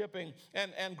fellowshipping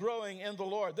and growing in the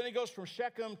Lord. Then he goes from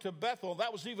Shechem to Bethel.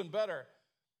 That was even better.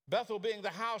 Bethel being the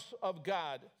house of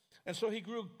God. And so he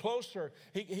grew closer.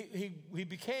 He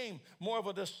became more of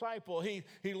a disciple. He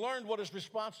learned what his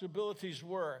responsibilities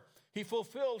were. He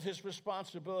fulfilled his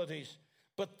responsibilities.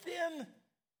 But then,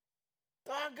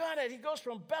 doggone it, he goes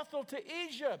from Bethel to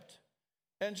Egypt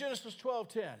in Genesis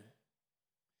 12:10.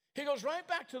 He goes right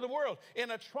back to the world. In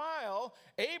a trial,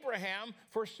 Abraham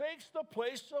forsakes the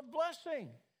place of blessing.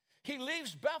 He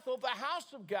leaves Bethel, the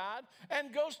house of God,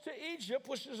 and goes to Egypt,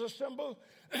 which is a symbol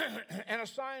and a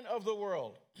sign of the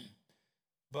world.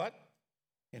 But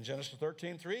in Genesis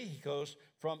 13:3, he goes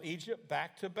from Egypt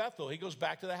back to Bethel. He goes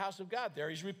back to the house of God. There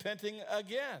he's repenting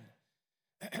again.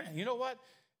 You know what?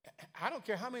 I don't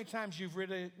care how many times you've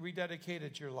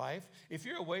rededicated your life. If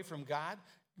you're away from God,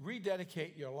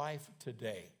 rededicate your life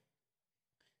today.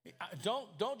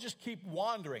 Don't just keep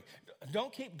wandering.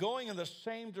 Don't keep going in the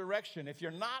same direction. If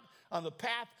you're not on the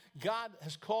path God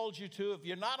has called you to, if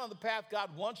you're not on the path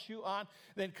God wants you on,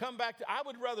 then come back to, I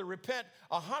would rather repent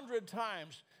 100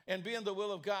 times and be in the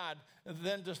will of God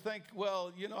than just think,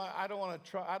 well, you know, I don't want to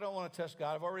try. I don't want to test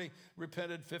God. I've already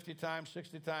repented 50 times,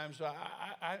 60 times.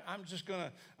 I'm just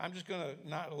gonna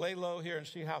not lay low here and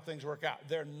see how things work out.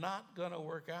 They're not gonna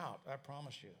work out. I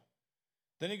promise you.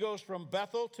 Then he goes from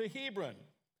Bethel to Hebron.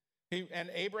 And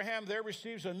Abraham there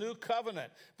receives a new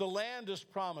covenant. The land is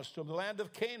promised to him, the land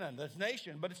of Canaan, the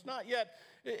nation. But it's not yet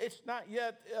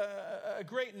a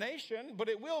great nation, but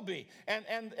it will be.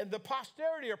 And the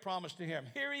posterity are promised to him.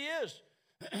 Here he is.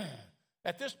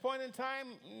 At this point in time,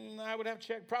 I would have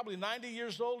checked, probably 90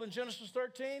 years old in Genesis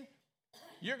 13.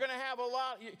 You're going to have a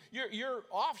lot. Your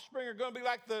offspring are going to be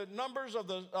like the numbers of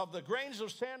the grains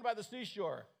of sand by the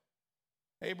seashore.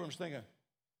 Abram's thinking,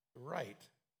 right.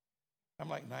 I'm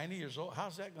like 90 years old.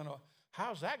 How's that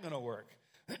going to work?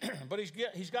 But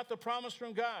he's got the promise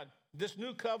from God, this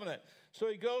new covenant. So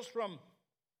he goes from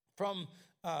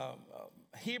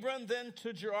Hebron then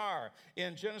to Gerar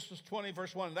in Genesis 20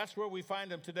 verse 1. That's where we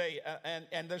find him today.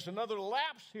 And there's another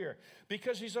lapse here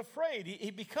because he's afraid. He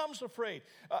becomes afraid.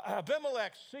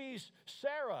 Abimelech sees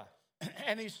Sarah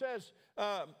and he says,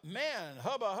 man,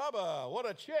 hubba, what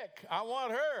a chick. I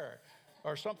want her,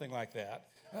 or something like that.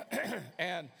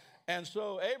 And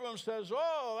so Abram says,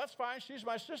 oh, that's fine. She's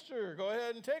my sister. Go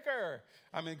ahead and take her.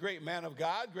 I mean, great man of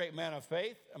God, great man of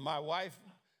faith. My wife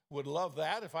would love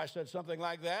that. If I said something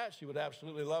like that, she would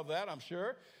absolutely love that, I'm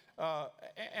sure.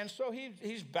 And so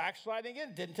he's backsliding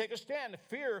in, didn't take a stand.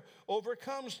 Fear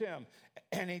overcomes him.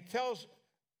 And he tells,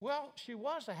 well, she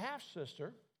was a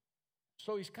half-sister.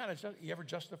 So he's kind of, you ever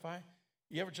justify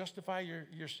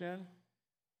your sin?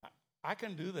 I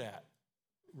can do that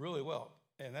really well.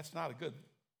 And that's not a good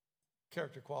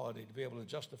character quality to be able to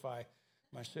justify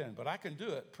my sin. But I can do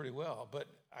it pretty well. But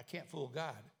I can't fool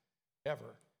God,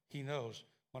 ever. He knows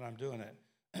when I'm doing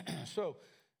it. So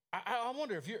I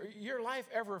wonder if your life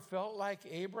ever felt like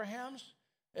Abraham's?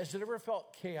 Has it ever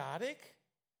felt chaotic?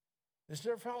 Has it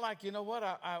ever felt like, you know what,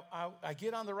 I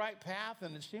get on the right path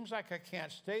and it seems like I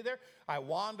can't stay there. I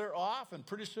wander off and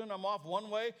pretty soon I'm off one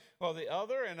way or the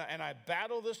other and I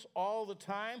battle this all the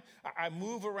time. I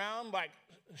move around like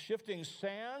shifting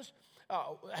sands.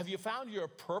 Have you found your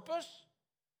purpose?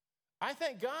 I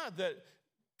thank God that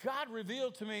God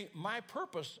revealed to me my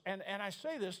purpose. And I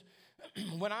say this,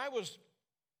 when I was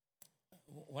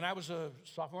a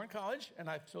sophomore in college, and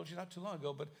I told you not too long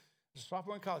ago, but as a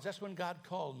sophomore in college, that's when God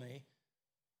called me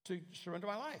to surrender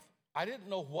my life. I didn't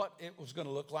know what it was going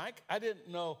to look like. I didn't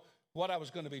know what I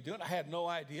was going to be doing. I had no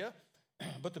idea.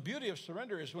 But the beauty of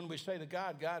surrender is when we say to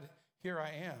God, God, here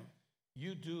I am.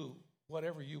 You do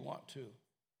whatever you want to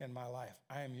in my life.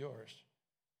 I am yours.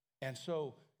 And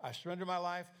so I surrendered my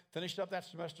life, finished up that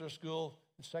semester of school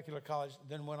in secular college,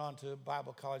 then went on to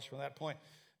Bible college from that point.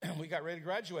 And we got ready to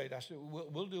graduate. I said,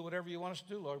 we'll do whatever you want us to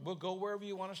do, Lord. We'll go wherever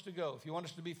you want us to go. If you want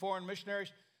us to be foreign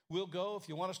missionaries, we'll go. If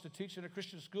you want us to teach in a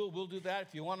Christian school, we'll do that.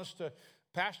 If you want us to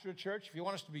pastor a church, if you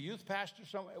want us to be youth pastor,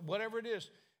 whatever it is.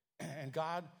 And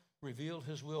God revealed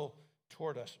his will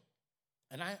toward us.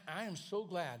 And I am so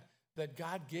glad that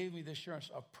God gave me the assurance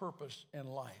of purpose in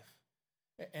life.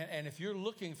 And if you're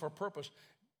looking for purpose,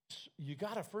 you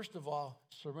got to, first of all,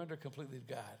 surrender completely to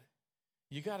God.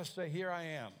 You got to say, here I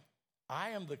am.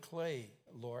 I am the clay,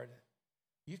 Lord.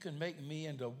 You can make me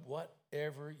into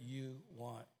whatever you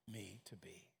want me to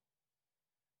be.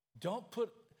 Don't put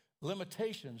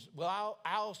limitations. Well,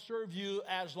 I'll serve you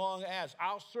as long as.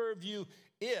 I'll serve you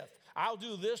if. I'll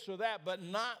do this or that, but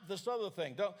not this other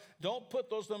thing. Don't put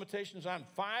those limitations on.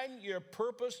 Find your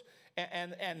purpose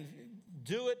and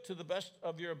do it to the best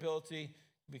of your ability,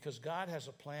 because God has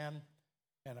a plan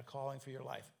and a calling for your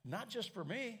life. Not just for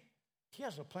me. He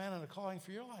has a plan and a calling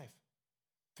for your life.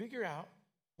 Figure out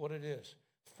what it is.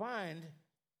 Find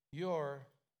your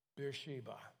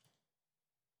Beersheba.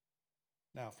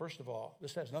 Now, first of all,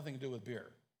 this has nothing to do with beer.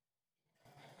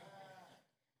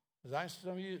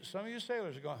 Some of you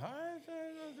sailors are going, hi,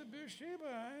 the Beersheba.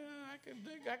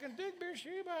 I can dig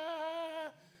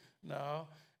Beersheba. No,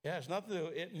 it has nothing to do.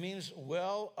 It means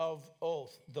well of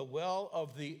oath, the well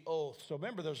of the oath. So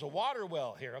remember, there's a water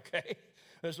well here, okay?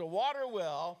 There's a water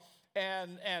well,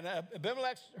 and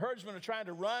Abimelech's herdsmen are trying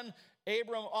to run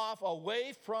Abram off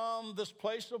away from this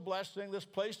place of blessing, this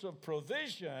place of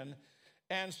provision.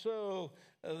 And so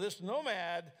this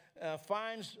nomad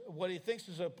finds what he thinks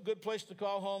is a good place to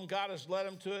call home. God has led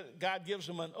him to it. God gives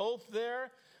him an oath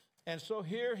there. And so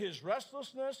here his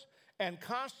restlessness and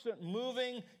constant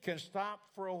moving can stop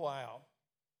for a while.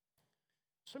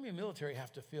 Some of you military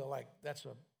have to feel like that's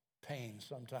a pain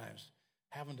sometimes,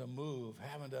 having to move,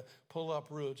 having to pull up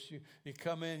roots. You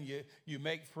come in, you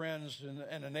make friends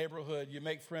in a neighborhood, you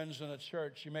make friends in a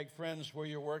church, you make friends where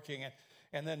you're working,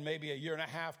 and then maybe a year and a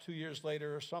half, 2 years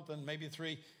later or something, maybe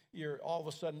 3, you're all of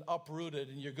a sudden uprooted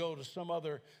and you go to some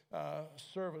other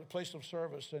place of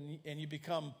service and you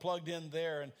become plugged in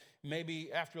there, and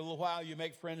maybe after a little while you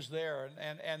make friends there,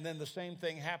 and then the same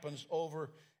thing happens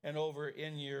over and over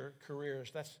in your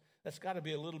careers. That's got to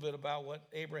be a little bit about what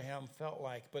Abraham felt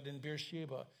like. But in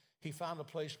Beersheba, he found a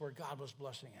place where God was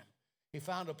blessing him. He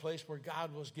found a place where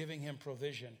God was giving him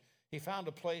provision. He found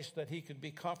a place that he could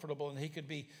be comfortable and he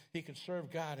could serve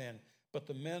God in. But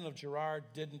the men of Gerar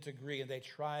didn't agree, and they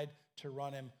tried to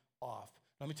run him off.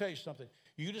 Let me tell you something.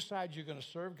 You decide you're going to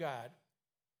serve God.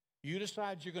 You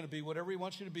decide you're going to be whatever he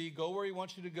wants you to be, go where he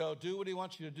wants you to go, do what he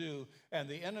wants you to do, and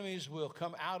the enemies will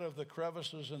come out of the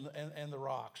crevices and the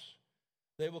rocks.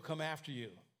 They will come after you.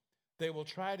 They will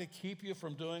try to keep you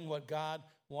from doing what God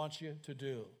wants you to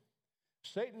do.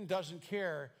 Satan doesn't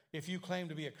care if you claim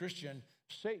to be a Christian.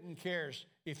 Satan cares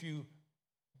if you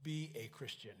be a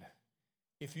Christian,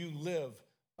 if you live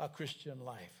a Christian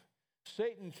life.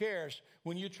 Satan cares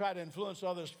when you try to influence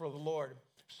others for the Lord.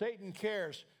 Satan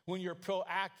cares when you're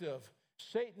proactive.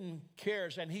 Satan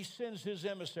cares, and he sends his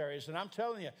emissaries. And I'm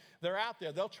telling you, they're out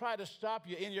there. They'll try to stop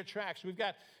you in your tracks. We've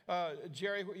got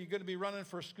Jerry, you're going to be running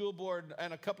for school board,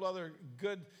 and a couple other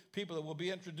good people that we'll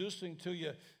be introducing to you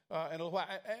in a little while.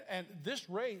 And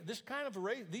these kind of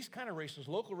races,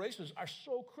 local races, are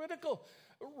so critical.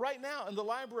 Right now in the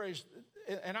libraries,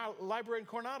 in our library in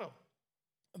Coronado,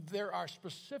 there are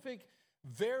specific,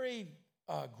 very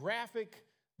graphic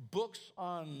books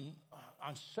on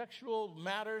sexual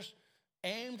matters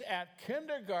aimed at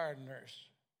kindergartners.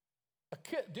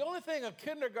 The only thing a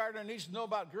kindergartner needs to know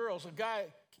about girls, a guy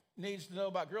needs to know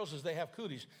about girls, is they have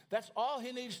cooties. That's all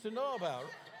he needs to know about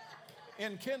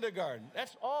in kindergarten.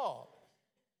 That's all.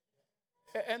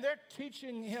 And they're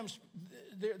teaching him,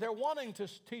 they're wanting to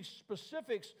teach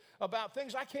specifics about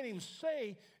things I can't even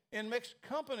say in mixed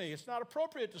company. It's not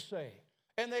appropriate to say.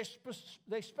 And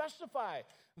they specify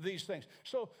these things.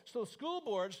 So school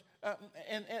boards,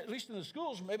 and at least in the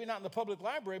schools, maybe not in the public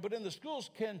library, but in the schools,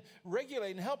 can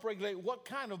regulate and help regulate what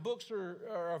kind of books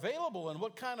are available and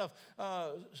what kind of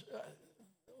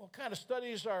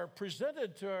studies are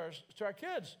presented to our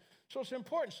kids. So it's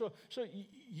important. So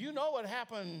you know what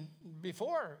happened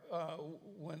before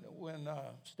when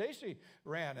Stacy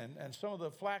ran and some of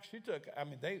the flack she took. I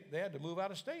mean, they had to move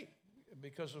out of state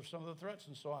because of some of the threats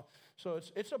and so on. So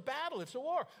it's a battle. It's a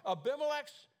war.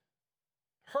 Abimelech's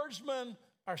herdsmen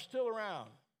are still around.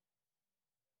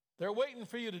 They're waiting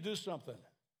for you to do something.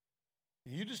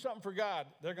 You do something for God,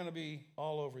 they're going to be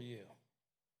all over you.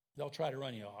 They'll try to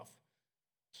run you off.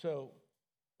 So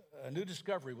a new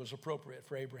discovery was appropriate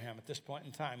for Abraham at this point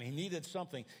in time. He needed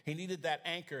something. He needed that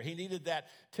anchor. He needed that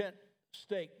tent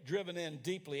stake driven in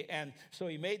deeply. And so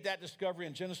he made that discovery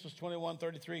in Genesis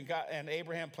 21:33, and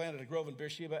Abraham planted a grove in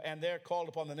Beersheba, and there called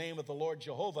upon the name of the Lord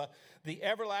Jehovah, the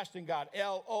everlasting God,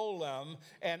 El Olam.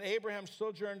 And Abraham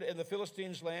sojourned in the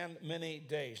Philistines' land many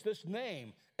days. This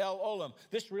name, El Olam,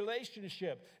 this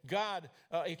relationship, God,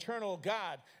 eternal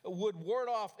God, would ward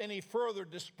off any further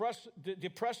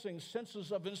depressing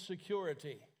senses of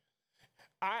insecurity.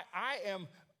 I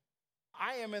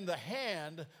am in the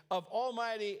hand of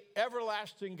Almighty,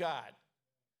 everlasting God.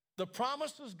 The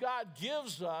promises God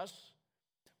gives us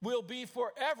will be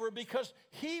forever because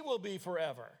He will be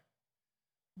forever.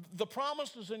 The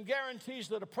promises and guarantees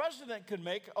that a president can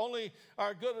make only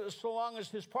are good so long as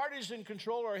his party's in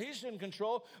control or he's in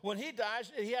control. When he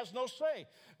dies, he has no say.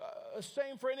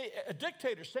 Same for a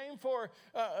dictator. Same for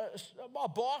a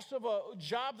boss of a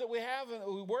job that we have and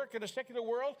we work in a secular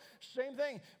world. Same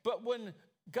thing. But when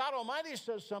God Almighty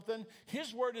says something,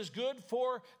 his word is good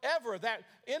forever. That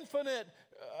infinite,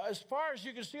 as far as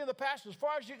you can see in the past, as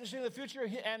far as you can see in the future,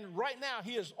 and right now,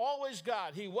 he is always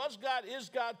God. He was God, is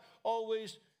God,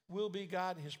 always will be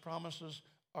God. His promises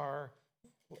are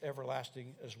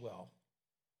everlasting as well.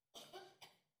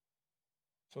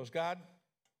 So his God,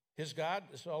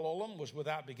 this El Olam, was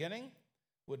without beginning,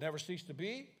 would never cease to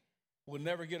be, would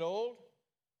never get old.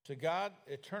 To God,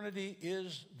 eternity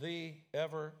is the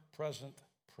ever-present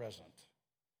present.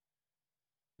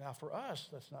 Now, for us,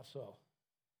 that's not so.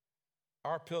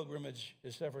 Our pilgrimage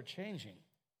is ever changing.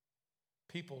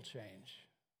 People change.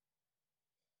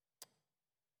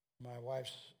 My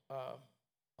wife's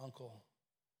uncle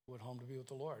went home to be with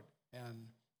the Lord, and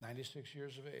 96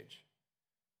 years of age.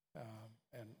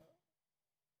 And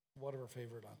one of her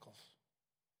favorite uncles.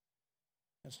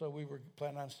 And so we were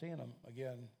planning on seeing him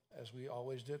again, as we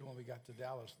always did when we got to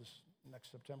Dallas this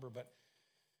next September. But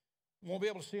we won't be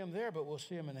able to see him there, but we'll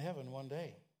see him in heaven one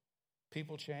day.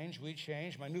 People change, we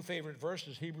change. My new favorite verse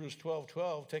is Hebrews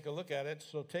 12:12. Take a look at it.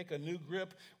 So take a new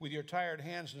grip with your tired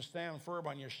hands and stand firm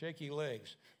on your shaky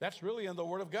legs. That's really in the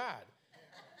Word of God.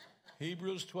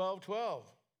 Hebrews 12:12.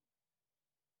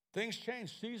 Things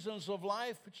change. Seasons of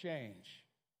life change.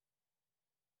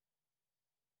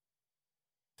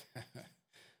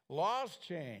 Laws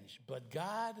change, but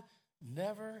God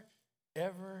never,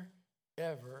 ever,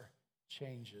 ever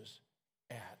changes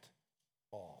at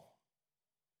all.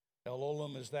 El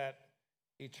Olam is that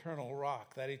eternal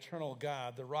rock, that eternal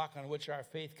God, the rock on which our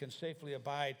faith can safely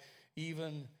abide,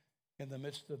 even in the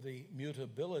midst of the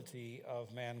mutability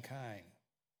of mankind.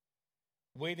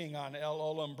 Waiting on El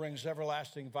Olam brings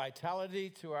everlasting vitality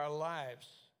to our lives.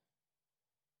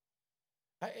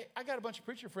 I got a bunch of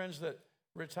preacher friends that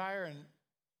retire and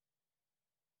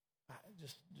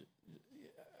just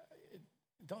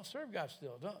don't serve God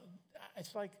still.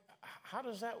 It's like, how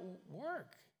does that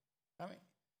work? I mean,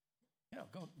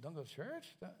 don't go to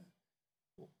church.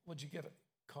 Would you get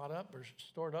caught up or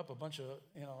stored up a bunch of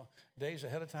days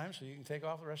ahead of time so you can take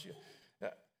off the rest of you?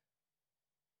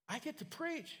 I get to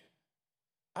preach.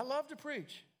 I love to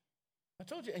preach. I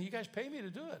told you, and you guys pay me to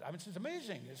do it. I mean, it's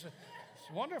amazing. It's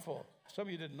wonderful. Some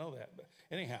of you didn't know that, but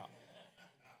anyhow.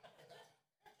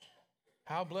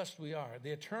 How blessed we are.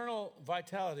 The eternal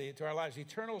vitality to our lives,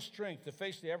 eternal strength to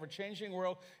face the ever-changing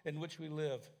world in which we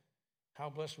live. How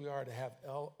blessed we are to have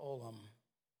El Olam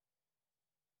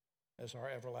as our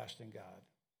everlasting God.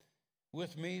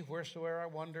 With me, wheresoever I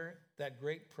wander, that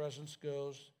great presence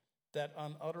goes, that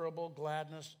unutterable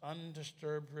gladness,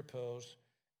 undisturbed repose.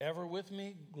 Ever with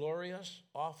me, glorious,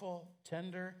 awful,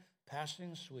 tender,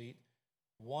 passing sweet,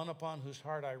 one upon whose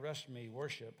heart I rest me,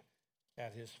 worship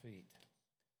at his feet.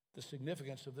 The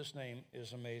significance of this name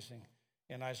is amazing.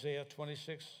 In Isaiah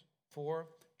 26:4,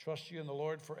 trust you in the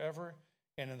Lord forever,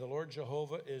 and in the Lord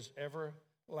Jehovah is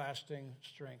everlasting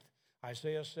strength.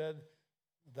 Isaiah said,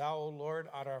 Thou, O Lord,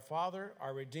 art our Father,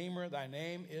 our Redeemer, thy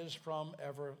name is from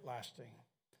everlasting.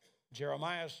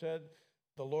 Jeremiah said,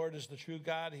 The Lord is the true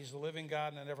God, he's the living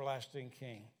God and an everlasting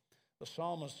King. The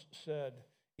psalmist said,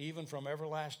 Even from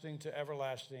everlasting to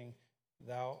everlasting,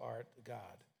 thou art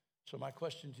God. So my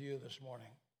question to you this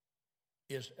morning,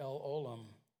 is El Olam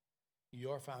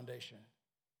your foundation,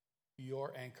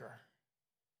 your anchor,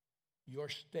 your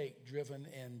stake driven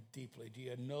in deeply? Do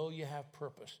you know you have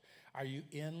purpose? Are you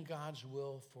in God's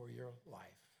will for your life?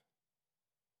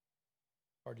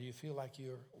 Or do you feel like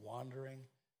you're wandering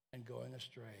and going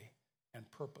astray and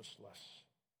purposeless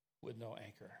with no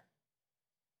anchor?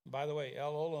 By the way,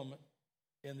 El Olam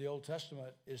in the Old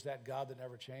Testament is that God that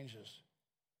never changes.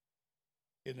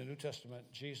 In the New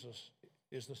Testament, Jesus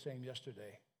is the same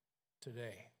yesterday,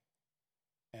 today,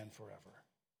 and forever.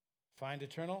 Find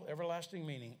eternal, everlasting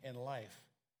meaning in life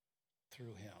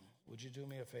through him. Would you do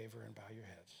me a favor and bow your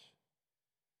heads?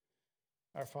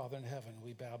 Our Father in heaven,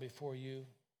 we bow before you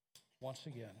once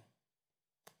again.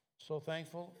 So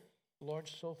thankful, Lord,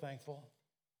 so thankful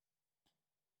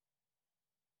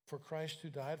for Christ who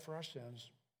died for our sins.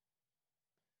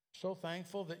 So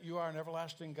thankful that you are an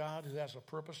everlasting God who has a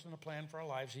purpose and a plan for our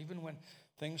lives, even when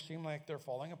things seem like they're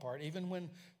falling apart, even when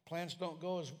plans don't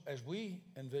go as we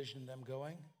envision them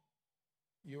going.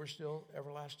 You are still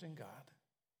everlasting God,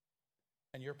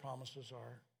 and your promises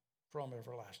are from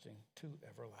everlasting to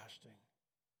everlasting.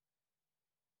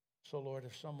 So, Lord,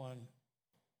 if someone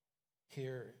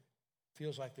here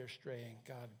feels like they're straying,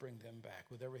 God, bring them back.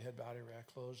 With every head bowed, every eye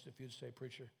closed, if you'd say,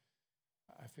 preacher,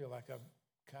 I feel like I'm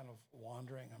kind of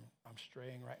wandering. I'm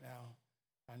straying right now.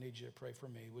 I need you to pray for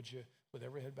me. Would you, with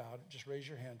every head bowed, just raise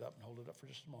your hand up and hold it up for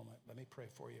just a moment. Let me pray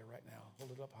for you right now.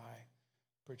 Hold it up high.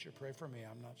 Preacher, pray for me.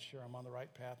 I'm not sure I'm on the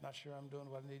right path. Not sure I'm doing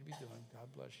what I need to be doing.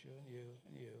 God bless you and you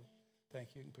and you.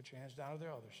 Thank you. You can put your hands down. Are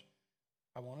there others?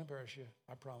 I won't embarrass you.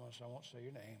 I promise I won't say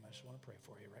your name. I just want to pray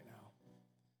for you right now.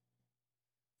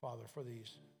 Father, for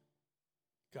these,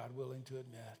 God willing to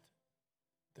admit,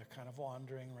 they're kind of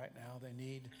wandering right now. They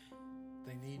need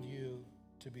you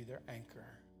to be their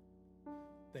anchor.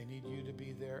 They need you to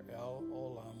be their El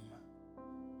Olam.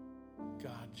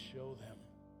 God, show them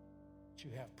that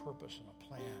you have purpose and a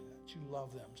plan, that you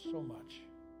love them so much.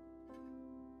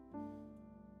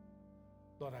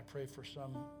 Lord, I pray for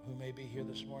some who may be here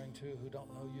this morning too, who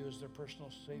don't know you as their personal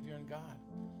Savior and God.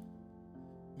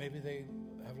 Maybe they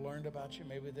have learned about you.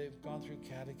 Maybe they've gone through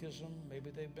catechism. Maybe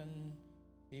they've been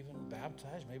even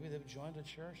baptized. Maybe they've joined a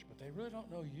church, but they really don't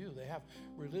know you. They have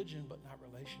religion, but not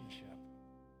relationship.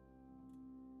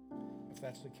 If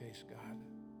that's the case, God,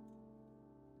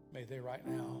 may they right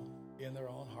now, in their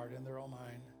own heart, in their own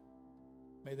mind,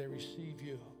 may they receive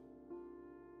you.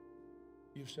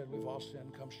 You've said we've all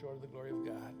sinned, come short of the glory of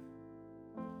God.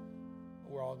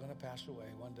 We're all going to pass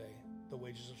away one day. The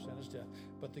wages of sin is death,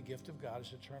 but the gift of God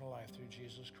is eternal life through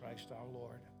Jesus Christ our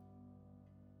Lord.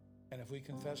 And if we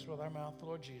confess with our mouth the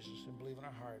Lord Jesus and believe in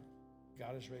our heart,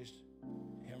 God has raised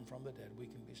him from the dead, we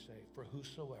can be saved. For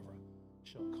whosoever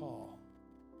shall call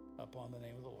upon the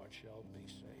name of the Lord shall be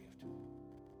saved.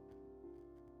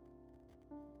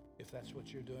 If that's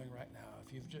what you're doing right now,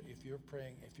 if you're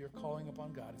praying, if you're calling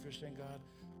upon God, if you're saying, God,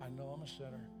 I know I'm a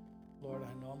sinner. Lord,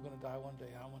 I know I'm going to die one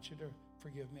day. I want you to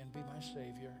forgive me and be my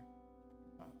Savior.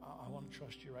 I want to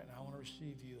trust you right now. I want to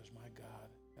receive you as my God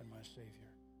and my Savior.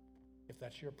 If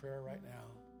that's your prayer right now,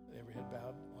 every head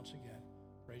bowed once again,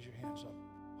 raise your hands up.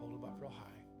 Hold them up real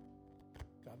high.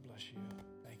 God bless you.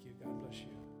 Thank you. God bless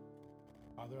you.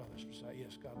 Are there others beside?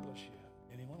 Yes, God bless you.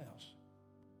 Anyone else?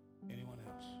 Anyone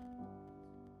else?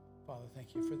 Father,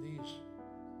 thank you for these.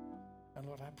 And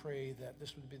Lord, I pray that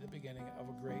this would be the beginning of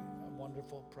a great,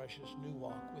 wonderful, precious new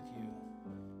walk with you.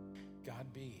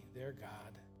 God be their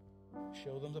God.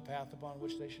 Show them the path upon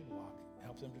which they should walk.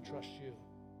 Help them to trust you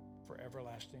for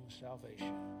everlasting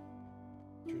salvation.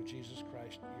 Through Jesus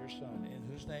Christ, your Son, in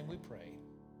whose name we pray.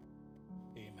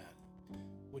 Amen.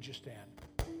 Would you stand?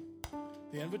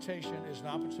 The invitation is an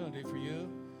opportunity for you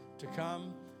to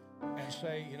come and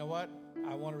say, you know what?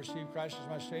 I want to receive Christ as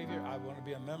my Savior. I want to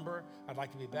be a member. I'd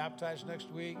like to be baptized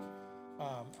next week.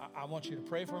 I want you to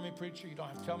pray for me, preacher. You don't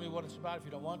have to tell me what it's about if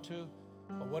you don't want to.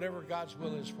 But whatever God's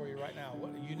will is for you right now,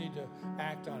 you need to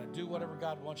act on it. Do whatever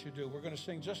God wants you to do. We're going to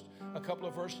sing just a couple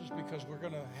of verses because we're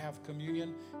going to have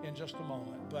communion in just a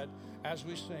moment. But as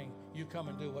we sing, you come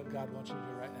and do what God wants you to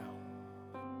do right now.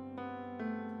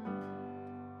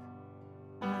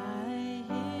 I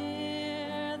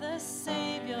hear the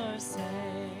Savior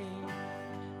say,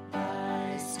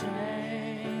 thy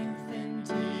strength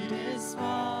indeed is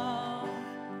small.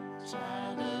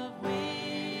 Child of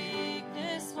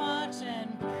weakness, watch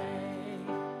and pray.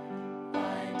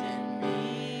 Find in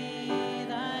me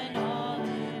thine all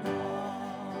in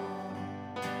all.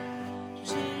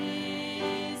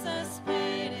 Jesus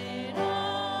paid it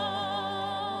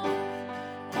all.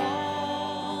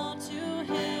 All to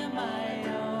him I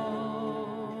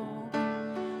owe.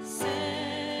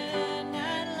 Sin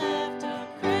had left a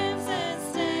crimson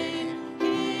stain.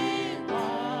 He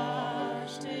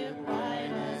washed it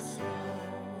white as snow.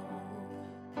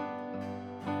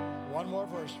 One more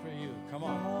verse for you. Come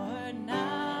on. For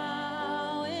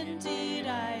now indeed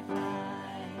I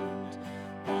find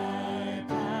thy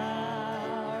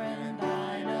power and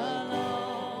thine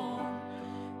alone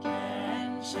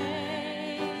can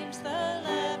change the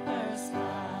leper's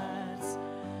spots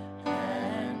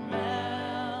and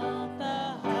melt the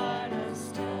heart of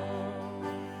stone.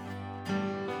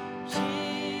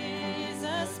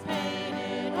 Jesus paid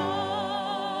it all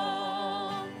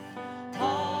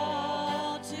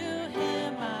to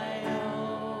him I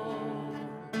owe.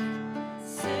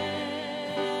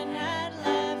 Sin had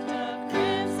left a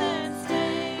crimson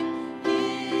stain.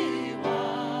 He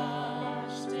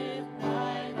washed it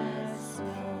white as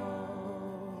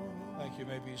snow. Thank you. You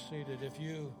may be seated. If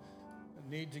you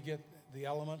need to get the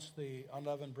elements, the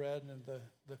unleavened bread and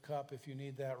the cup, if you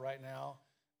need that right now,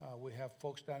 we have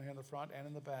folks down here in the front and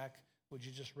in the back. Would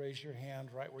you just raise your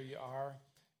hand right where you are,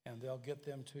 and they'll get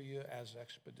them to you as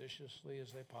expeditiously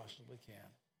as they possibly can.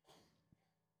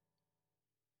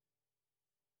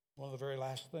 One of the very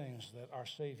last things that our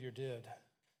Savior did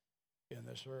in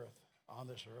this earth on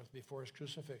this earth before his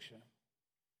crucifixion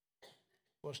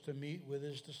was to meet with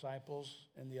his disciples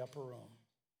in the upper room.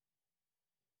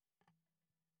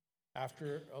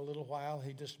 After a little while,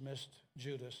 he dismissed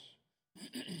Judas,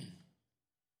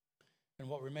 and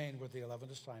what remained were the 11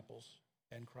 disciples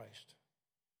and Christ.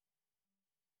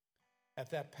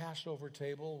 At that Passover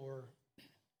table were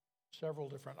several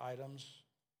different items.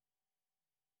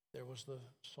 There was the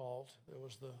salt, there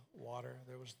was the water,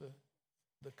 there was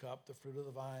the cup, the fruit of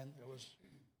the vine, there was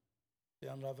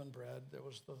the unleavened bread, there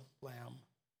was the lamb,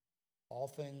 all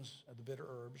things, the bitter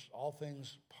herbs, all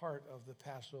things part of the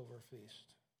Passover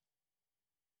feast.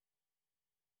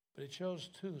 But he chose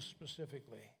two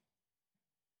specifically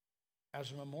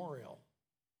as a memorial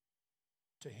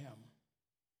to him.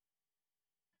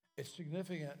 It's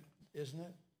significant, isn't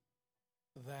it,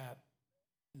 that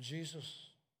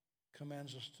Jesus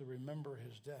commands us to remember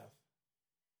his death.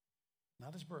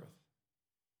 Not his birth,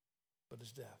 but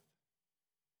his death.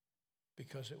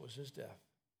 Because it was his death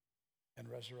and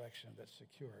resurrection that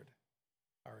secured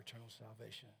our eternal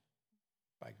salvation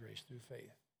by grace through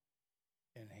faith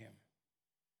in him.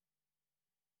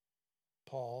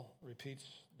 Paul repeats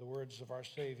the words of our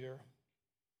Savior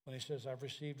when he says, I've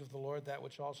received of the Lord that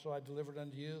which also I delivered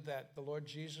unto you, that the Lord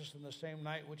Jesus, in the same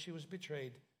night which he was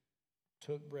betrayed,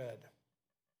 took bread.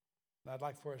 And I'd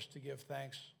like for us to give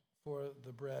thanks for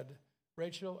the bread.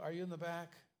 Rachel, are you in the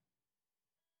back?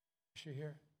 Is she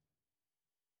here?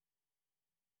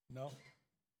 No?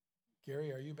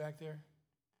 Gary, are you back there?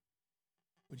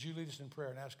 Would you lead us in prayer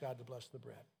and ask God to bless the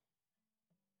bread?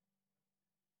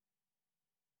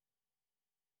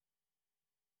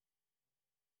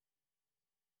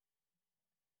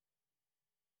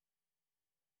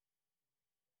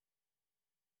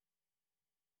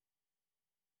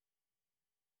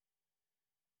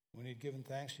 When he'd given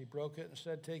thanks, he broke it and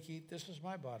said, take, eat, this is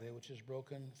my body, which is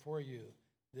broken for you.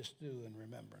 This do in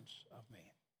remembrance of me.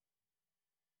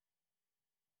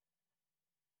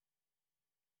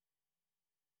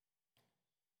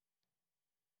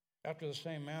 After the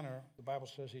same manner, the Bible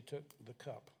says he took the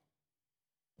cup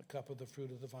of the fruit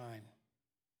of the vine,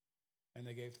 and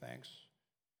they gave thanks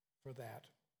for that.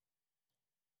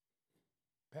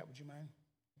 Pat, would you mind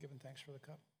giving thanks for the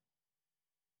cup?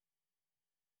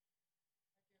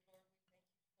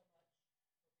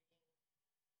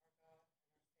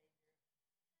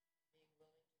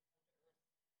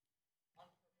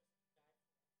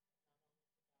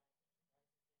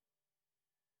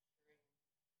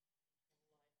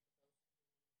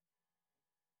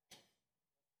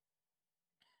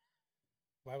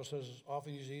 The Bible says, as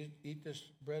often as you eat this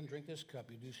bread and drink this cup,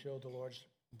 you do show the Lord's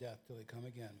death till he come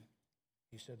again.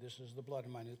 He said, this is the blood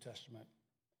of my New Testament.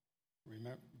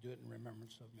 Do it in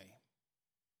remembrance of me.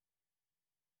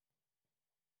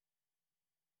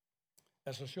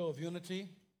 As a show of unity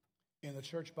in the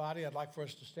church body, I'd like for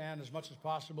us to stand as much as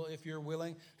possible. If you're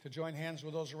willing to join hands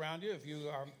with those around you, if you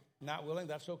are not willing,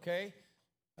 that's okay.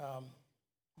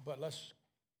 But let's,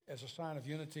 as a sign of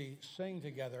unity, sing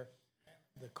together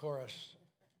the chorus,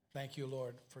 Thank you,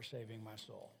 Lord, for saving my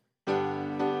soul. Thank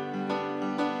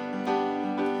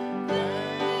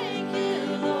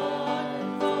you,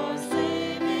 Lord, for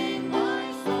saving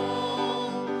my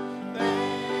soul.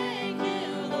 Thank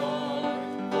you, Lord,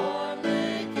 for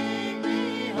making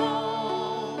me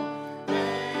whole.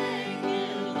 Thank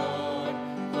you, Lord,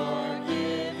 for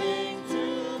giving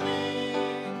to me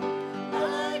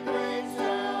thy great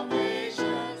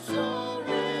salvation, so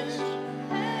rich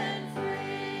and free.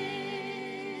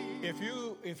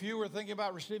 If you were thinking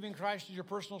about receiving Christ as your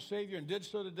personal Savior and did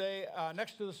so today,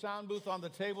 next to the sound booth on the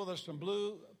table, there's some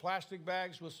blue plastic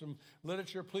bags with some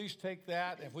literature. Please take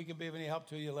that. If we can be of any help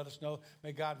to you, let us know.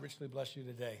 May God richly bless you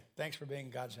today. Thanks for being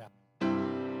in God's house.